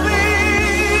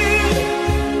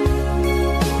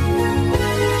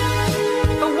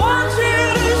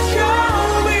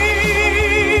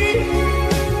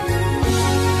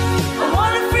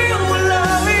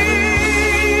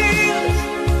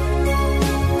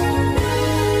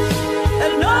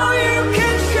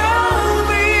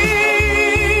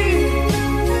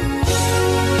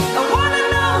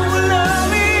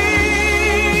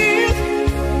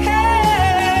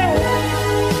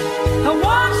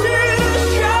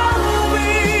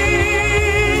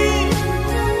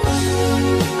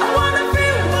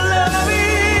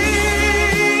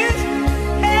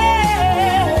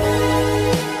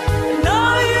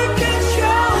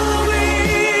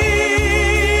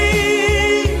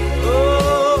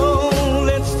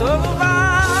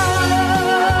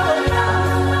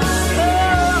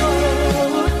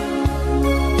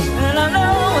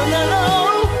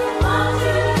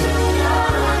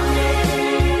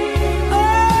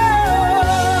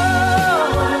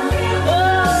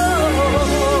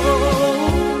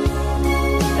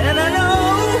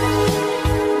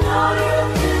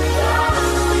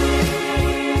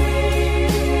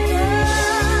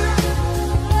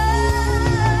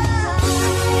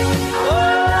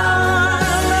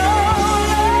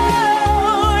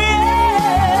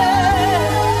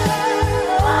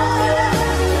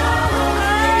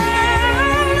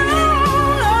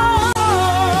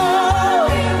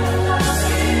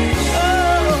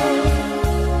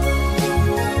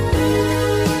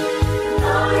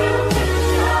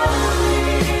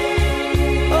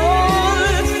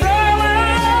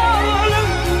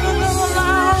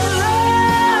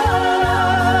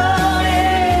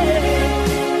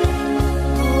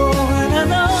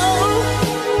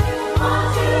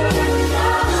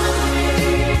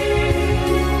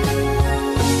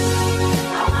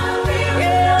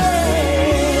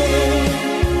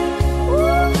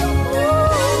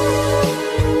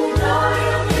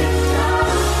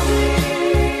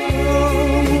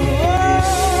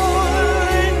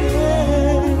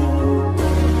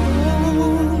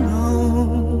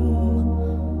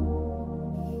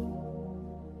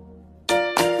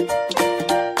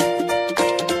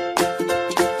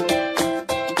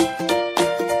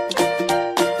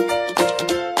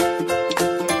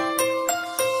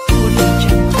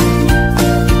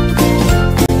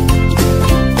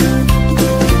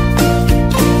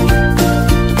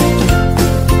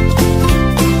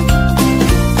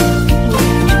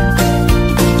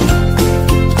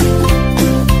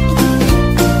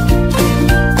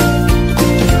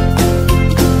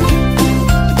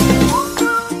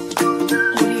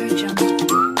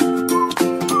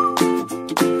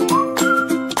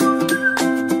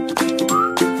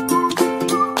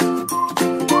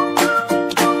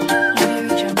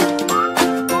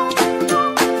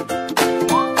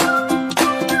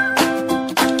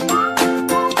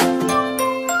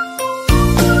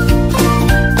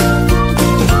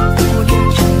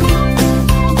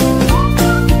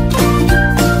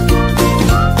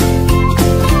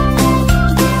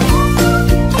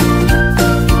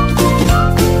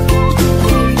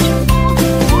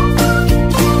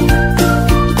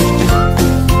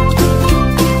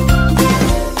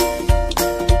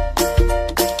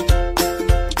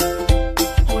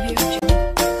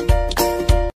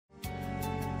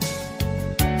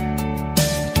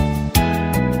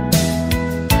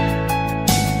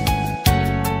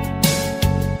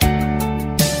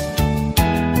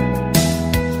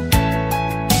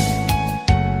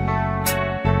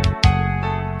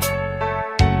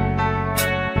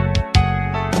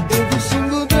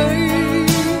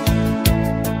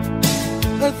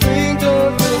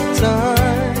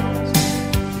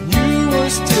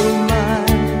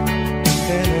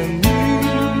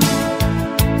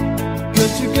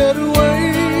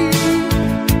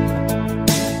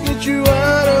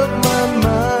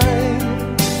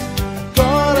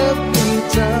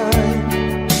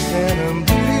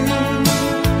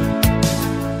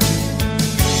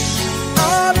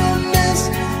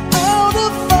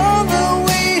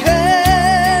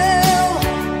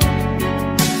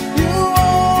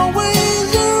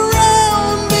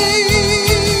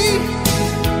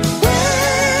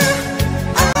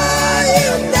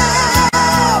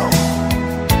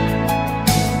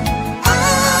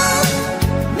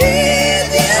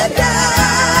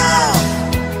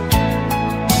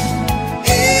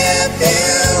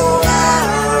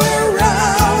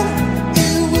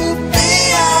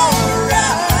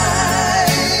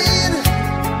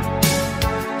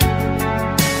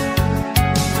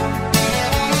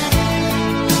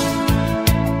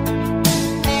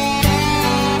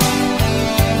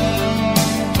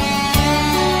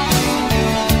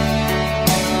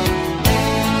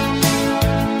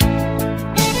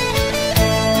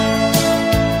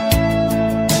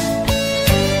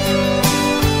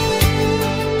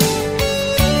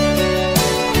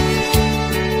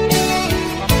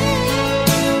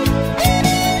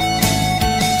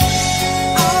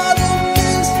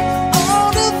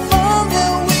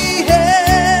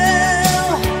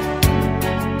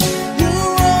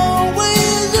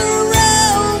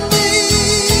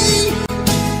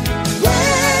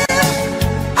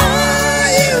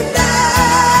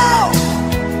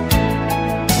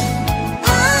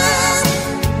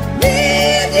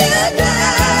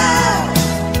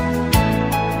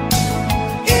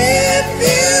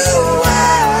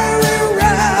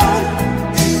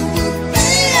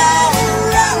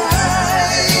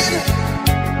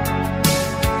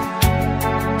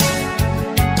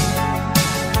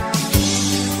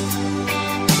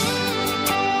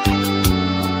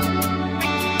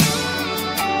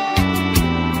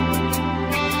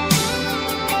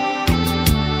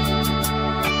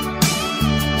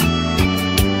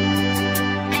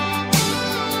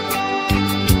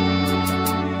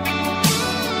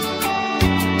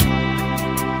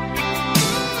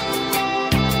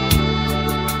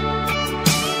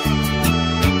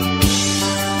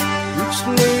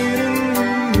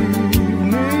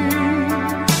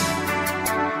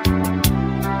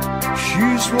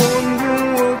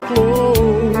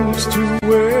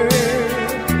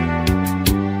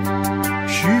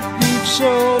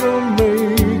sort of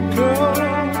makeup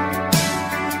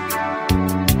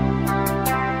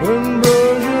and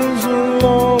brushes a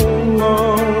long,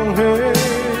 long hair.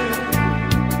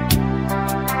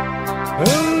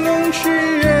 And then she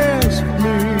asked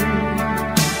me,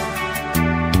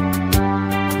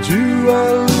 do I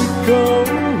look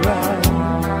alright?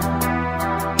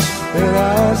 And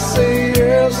I say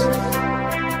yes,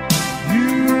 you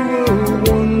were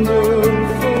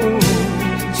wonderful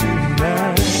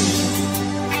tonight.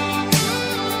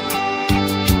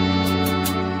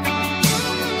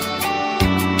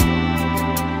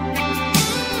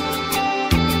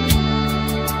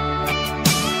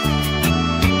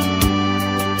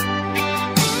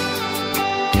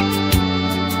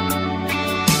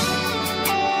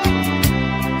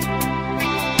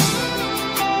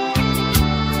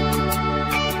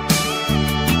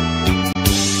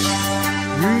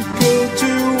 We go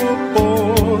to a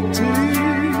party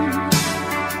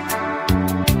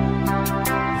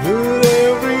that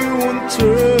everyone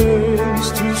turns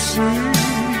to see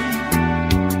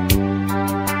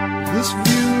this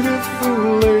beautiful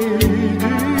lady.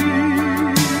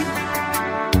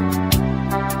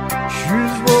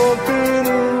 She's walking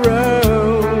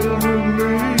around with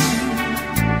me,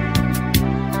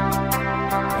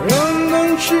 and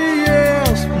then she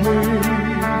asked me,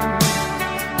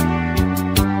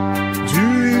 do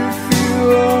you feel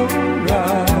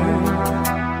alright?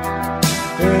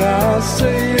 And I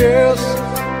say yes,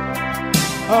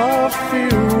 I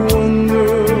feel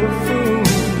wonderful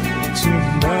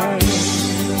tonight.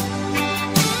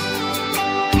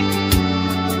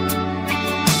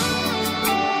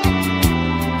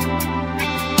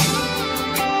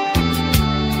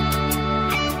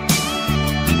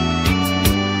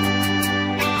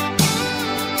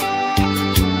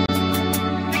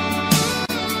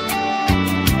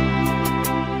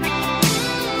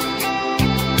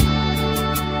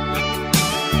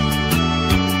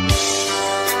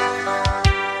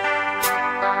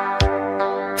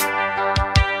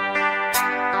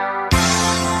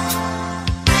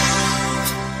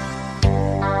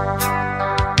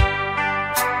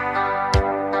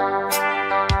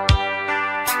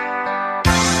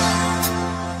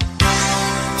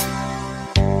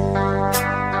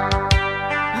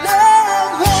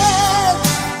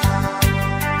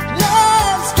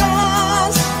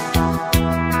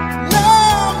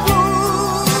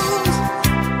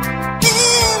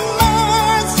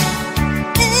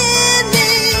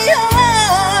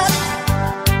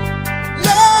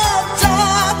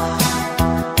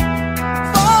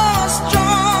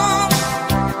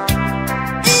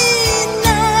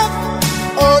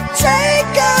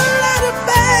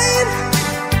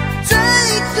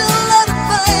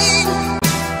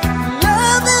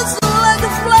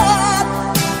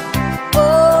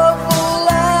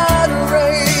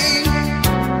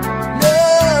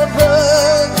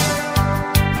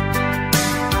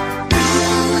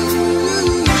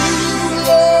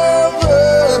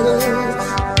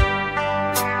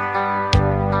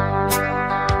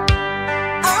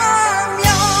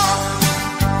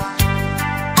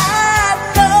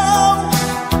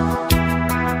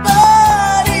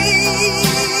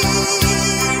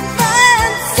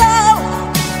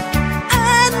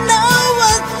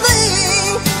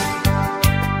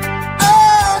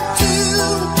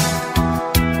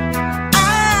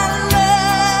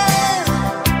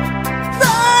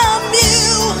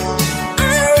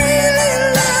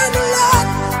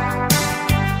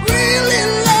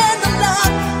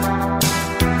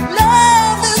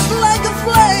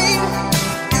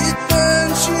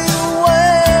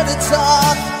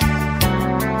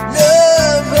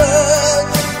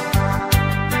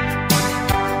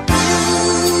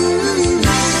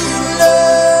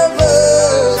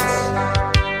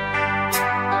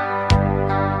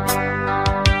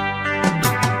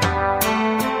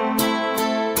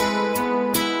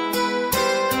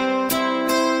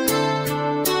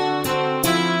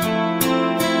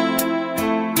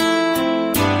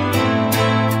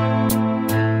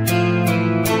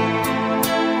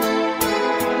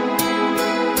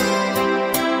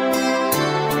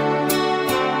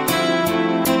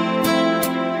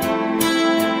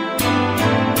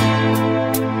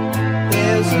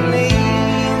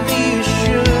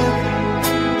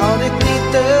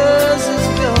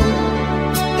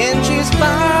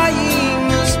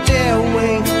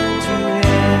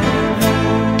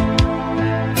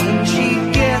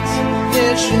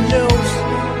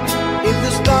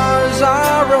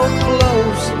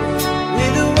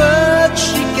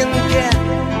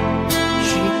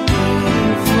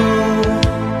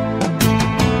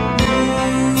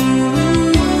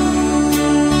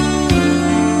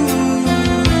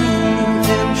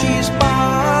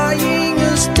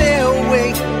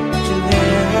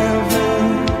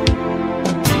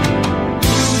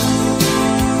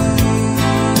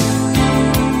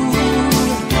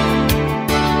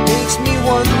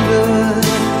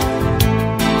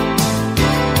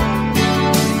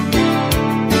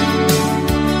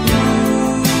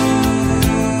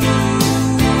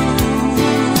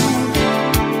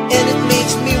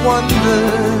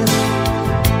 And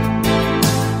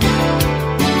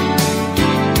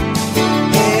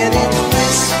it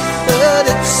whispered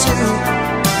it soon,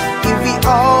 if we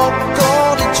all go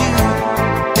to Jude,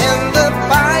 and the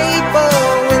Bible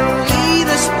will lead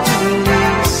us to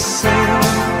listen.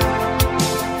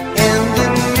 And the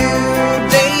new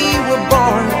day were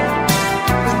born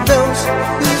with those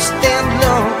who stand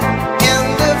low, and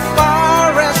the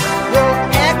forest will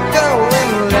echo in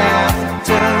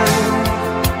laughter.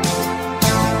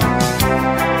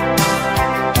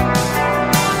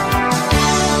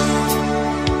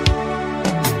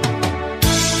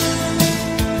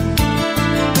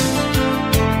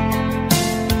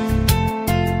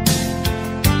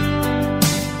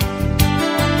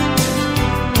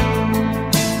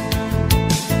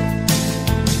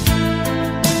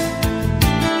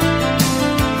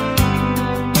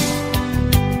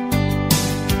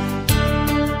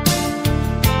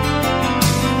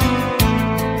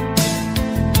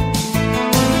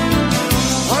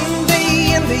 One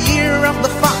day in the year of the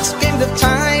fox came the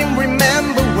time,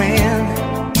 remember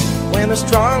when a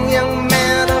strong young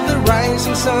man of the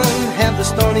rising sun had the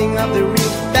stoning of the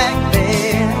reef back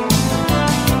then.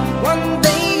 One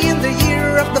day in the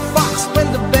year of the fox,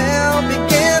 when the bell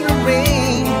began to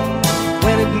ring,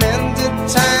 when it meant that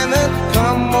time had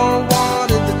come, or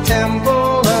wanted the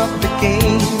temple of the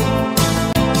king.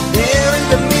 There in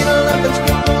the middle of the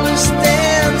people who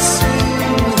stand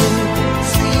soothing,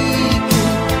 seeking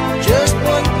just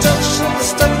one touch of the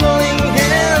stumbling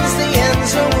hands, the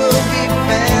answer will be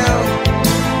found.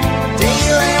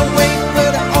 Daylight wait for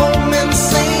the old man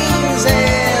sings,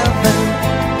 heaven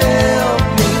help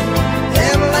me.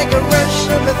 And like a rush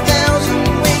of 1,000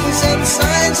 wings and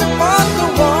signs upon the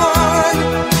one,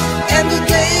 and the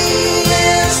day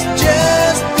is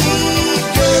just begun.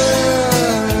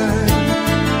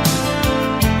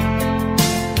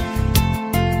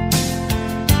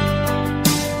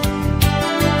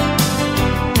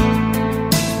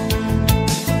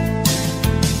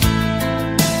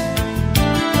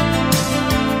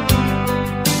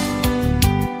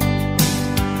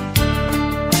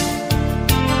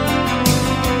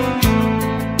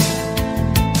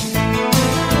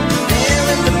 There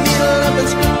in the middle of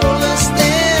his people who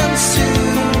stand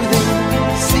soothing,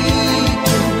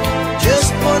 seeking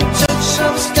just one touch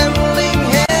of stumbling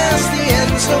hands, the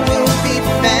answer will be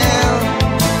found.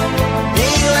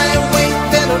 Daylight wait,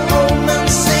 then an old man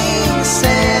sings,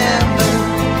 heaven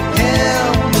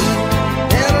help me.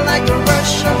 Then like a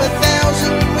rush of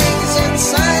 1,000 wings and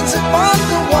signs upon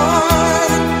the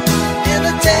one, in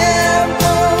the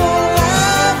temple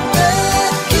of the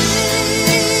King.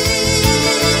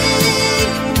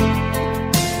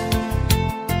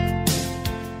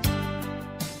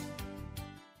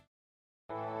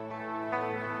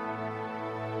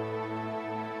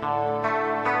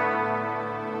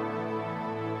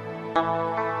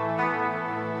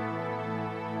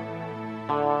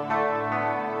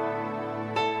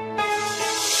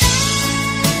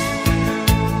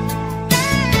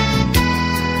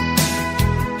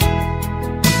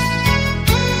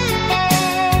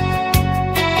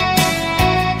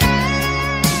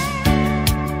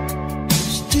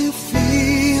 Still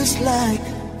feels like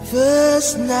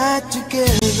first night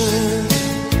together.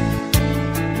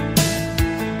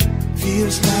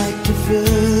 Feels like the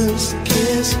first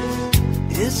kiss.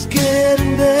 It's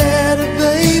getting better,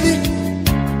 baby.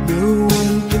 No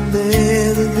one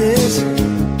compared to this.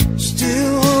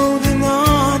 Still holding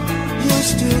on, you're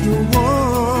still the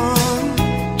one.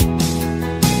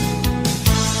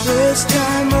 First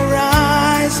time our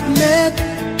eyes met,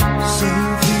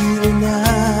 same feeling I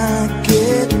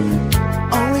get.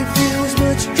 Only feels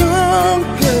much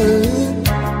stronger,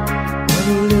 but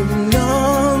a little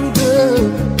longer.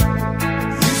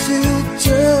 You still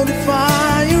turn the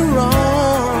fire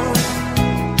on.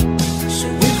 So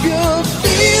if you're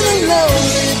feeling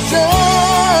lonely,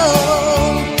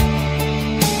 don't.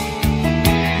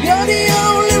 You're the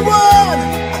only one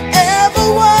I ever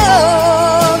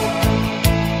want.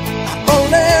 I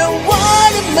only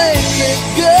want to make it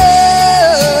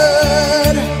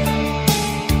good.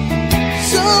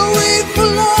 So if I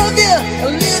love you a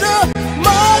little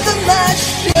more than I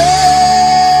should,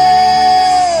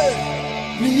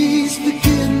 please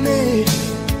forgive me.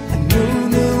 I don't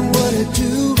know what I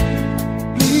do.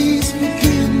 Please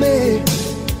forgive me.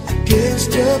 I can't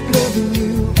stop loving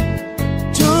you.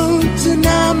 Don't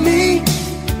deny me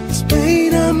this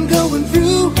pain I'm going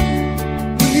through.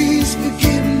 Please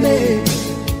forgive me.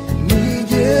 I need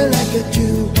you like I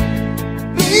do.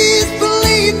 Please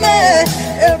believe me.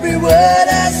 Every word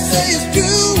I say is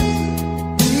true.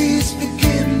 Please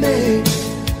forgive me.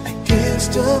 I can't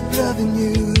stop loving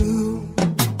you.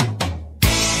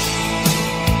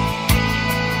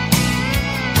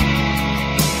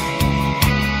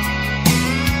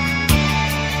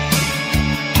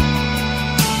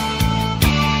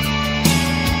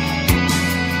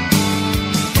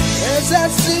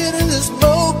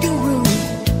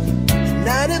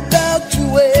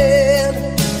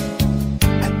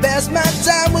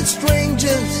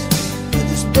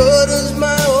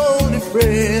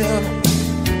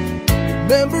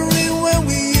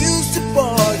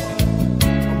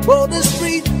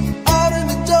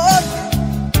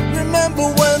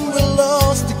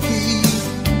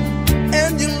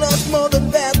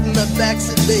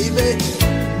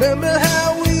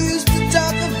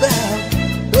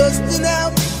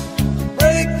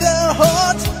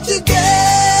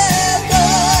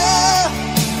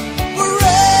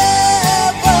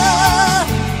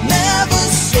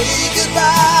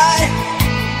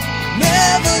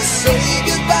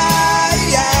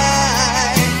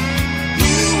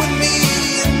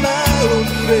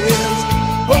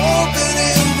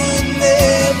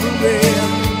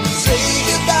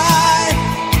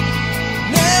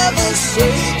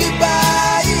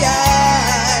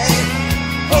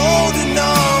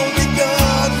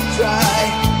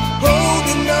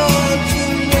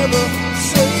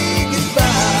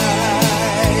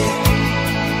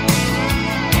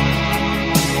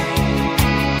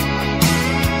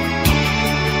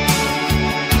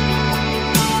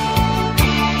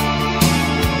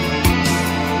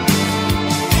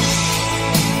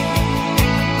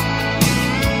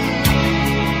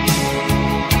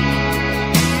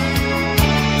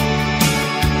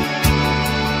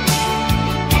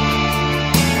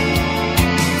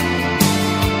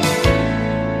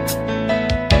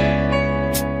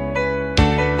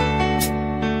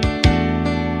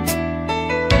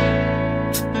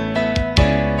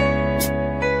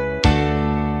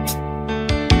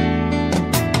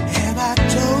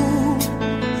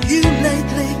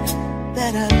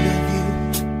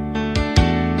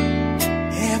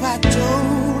 I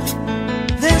told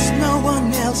there's no one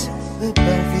else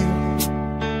above you?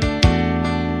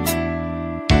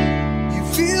 You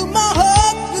fill my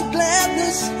heart with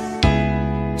gladness,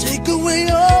 take away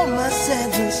all my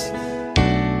sadness,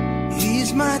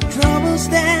 ease my troubles,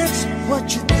 that's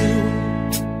what you do.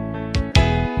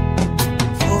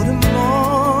 For the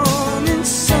morning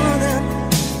sun and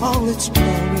all its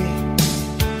glory,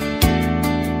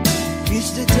 reach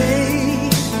the day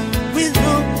with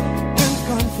hope and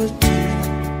comfort too.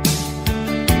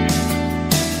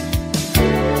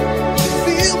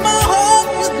 Fill my heart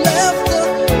with laughter,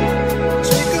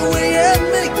 take away and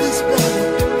make this better,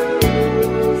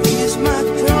 ease my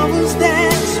troubles,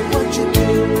 that's what you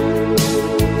do.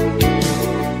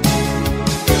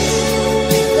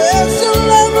 There's a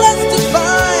love left to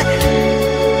find,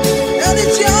 and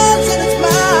it's yours and it's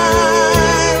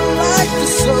mine, like the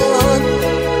sun.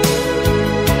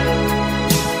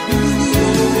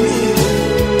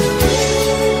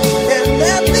 And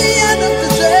at the end of the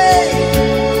day,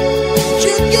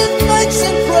 you give thanks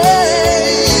and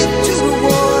praise to the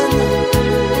one,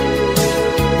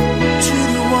 to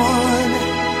the one.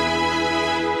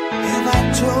 Have I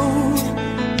told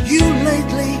you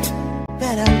lately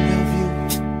that I love you?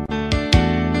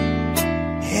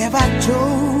 Have I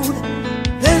told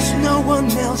there's no one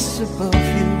else above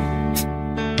you?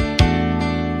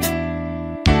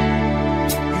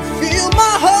 You fill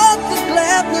my heart with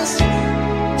gladness,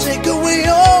 take away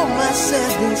all my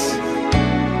sadness,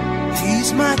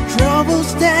 ease my troubles,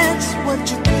 that's what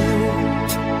you do.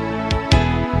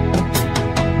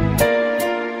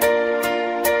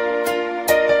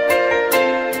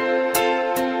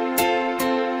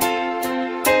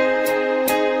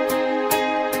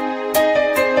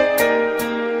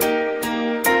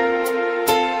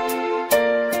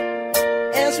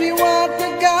 As we walk the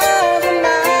garden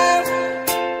mile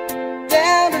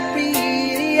down the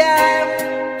pretty aisle,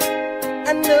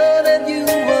 I know that you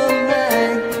are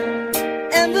mine,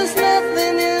 and there's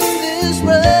nothing in this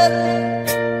world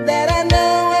that I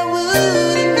know I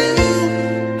wouldn't do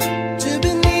to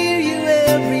be near you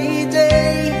every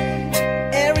day,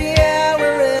 every hour,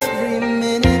 every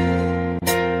minute.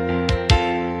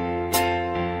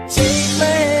 Take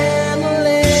my hand and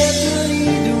let me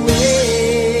lead the way.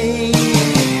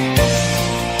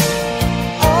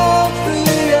 All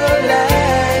through your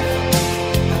life,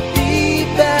 I'll be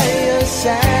by your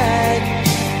side,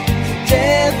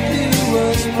 death do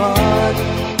us part.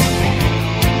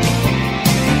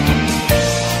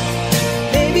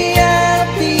 Maybe I'll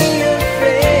be your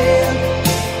friend,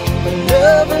 but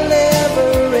love will never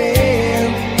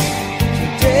end,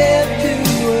 death do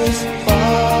us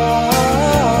part.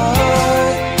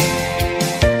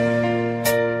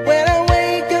 When I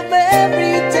wake up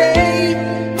every day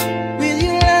with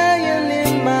you lying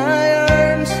in my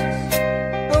arms,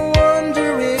 I wonder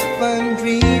if I'm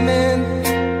dreaming.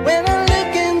 When I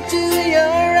look into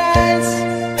your eyes,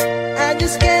 I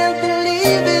just can't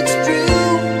believe it's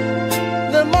true,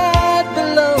 that my heart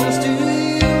belongs to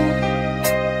you.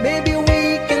 Maybe we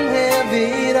can have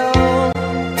it all.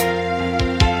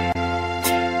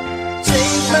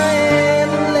 Take my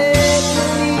hand and let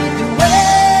me lead the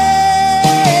way.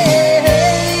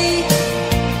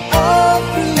 All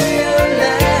through your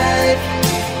life,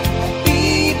 I'll be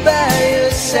by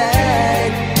your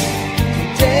side,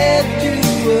 death do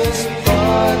us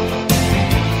part.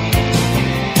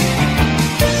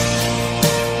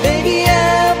 Maybe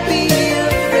I'll be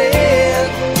your friend,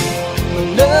 but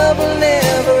love will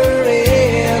never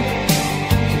end,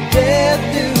 death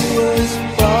do us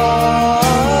part.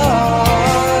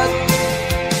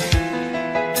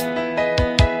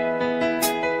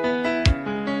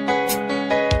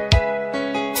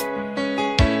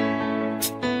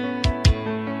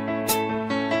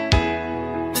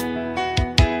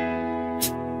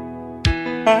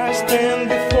 I stand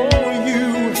before you,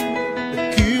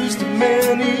 accused of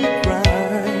many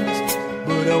crimes,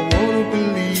 but I wanna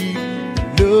believe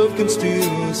that love can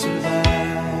still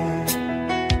survive.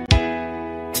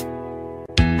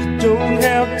 You don't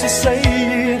have to say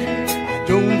it, I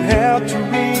don't have to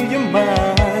read your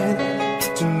mind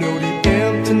to know the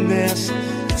emptiness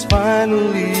is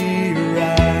finally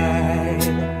right.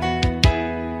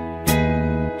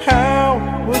 How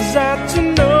was I to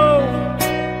know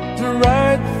the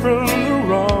right from the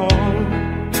wrong?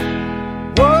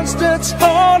 Words that's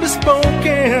hardly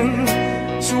spoken,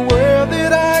 so where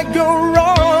did I go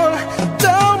wrong?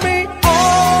 Tell me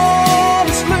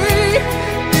honestly,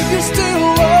 if you still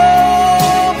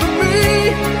love me,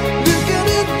 looking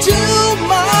into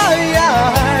my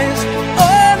eyes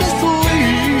honestly.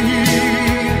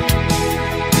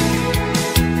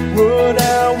 What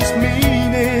I was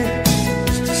meaning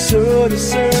is to a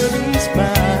certain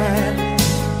smile.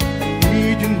 I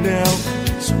need you now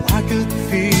so I could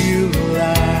feel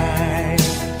alive.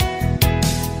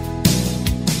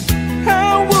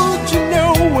 How would you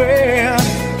know when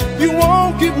you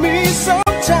won't give me some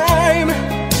time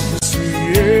to see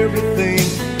everything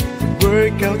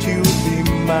work out, you'll be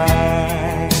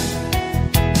mine.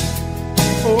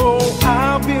 Oh,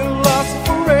 I'll be lost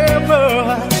forever,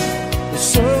 but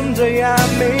someday I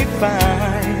may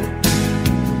find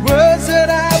the words that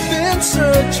I've been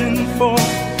searching for,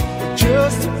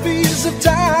 just a piece of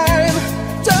time.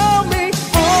 Tell me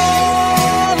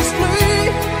honestly,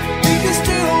 if you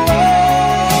still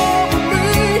love me,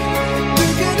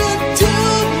 looking into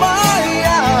my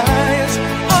eyes,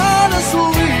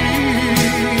 honestly.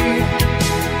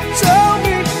 Tell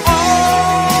me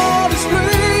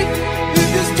honestly, if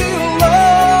you still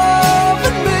love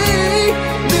me,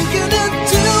 looking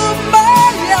into my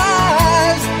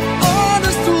eyes,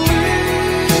 honestly.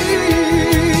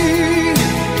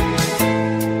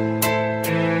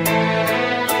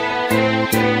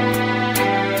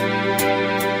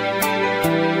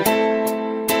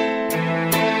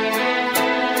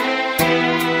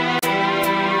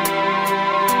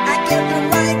 I get the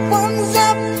right ones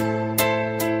up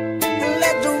and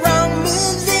let the wrong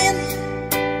moves in,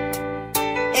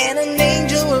 and an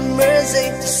angel of mercy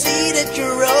to see that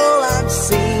you're all I've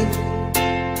seen.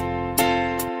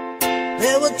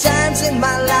 There were times in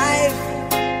my life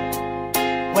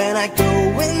when I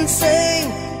go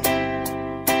insane,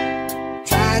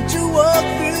 trying to walk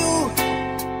through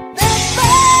that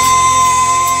pain.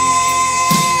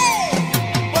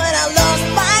 When I lost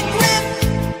my grip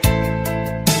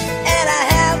and I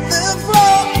have the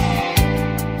floor,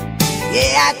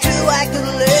 yeah, I knew I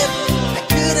could live, I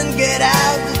couldn't get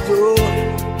out the door.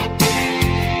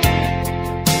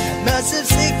 I must have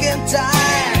sick and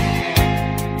tired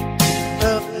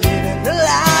of living the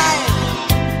life,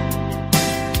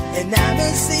 and I've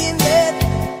been seeing that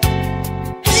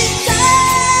big time.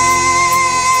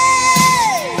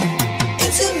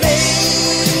 It's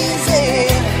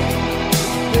amazing,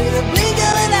 with a blink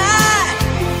of an eye,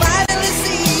 you finally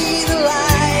see the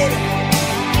light.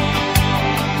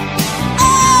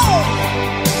 Oh,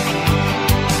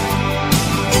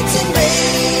 it's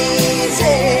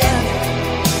amazing,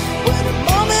 when a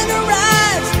moment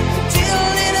arrives, till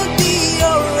it'll be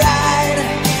alright.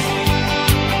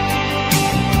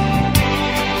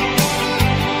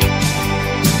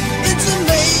 It's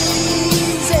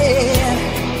amazing,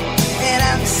 and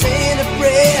I'm saying a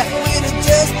prayer with a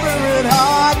desperate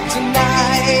heart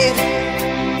tonight.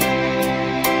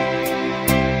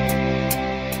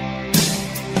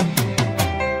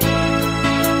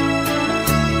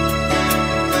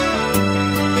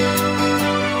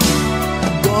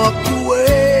 Walk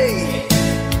away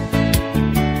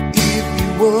if you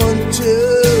want to.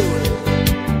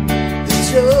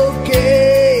 It's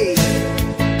okay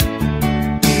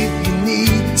if you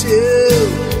need to.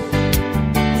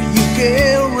 You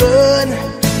can run,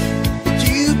 but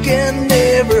you can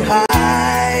never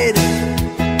hide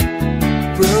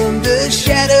from the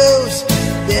shadows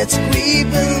that's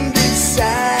creeping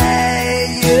beside.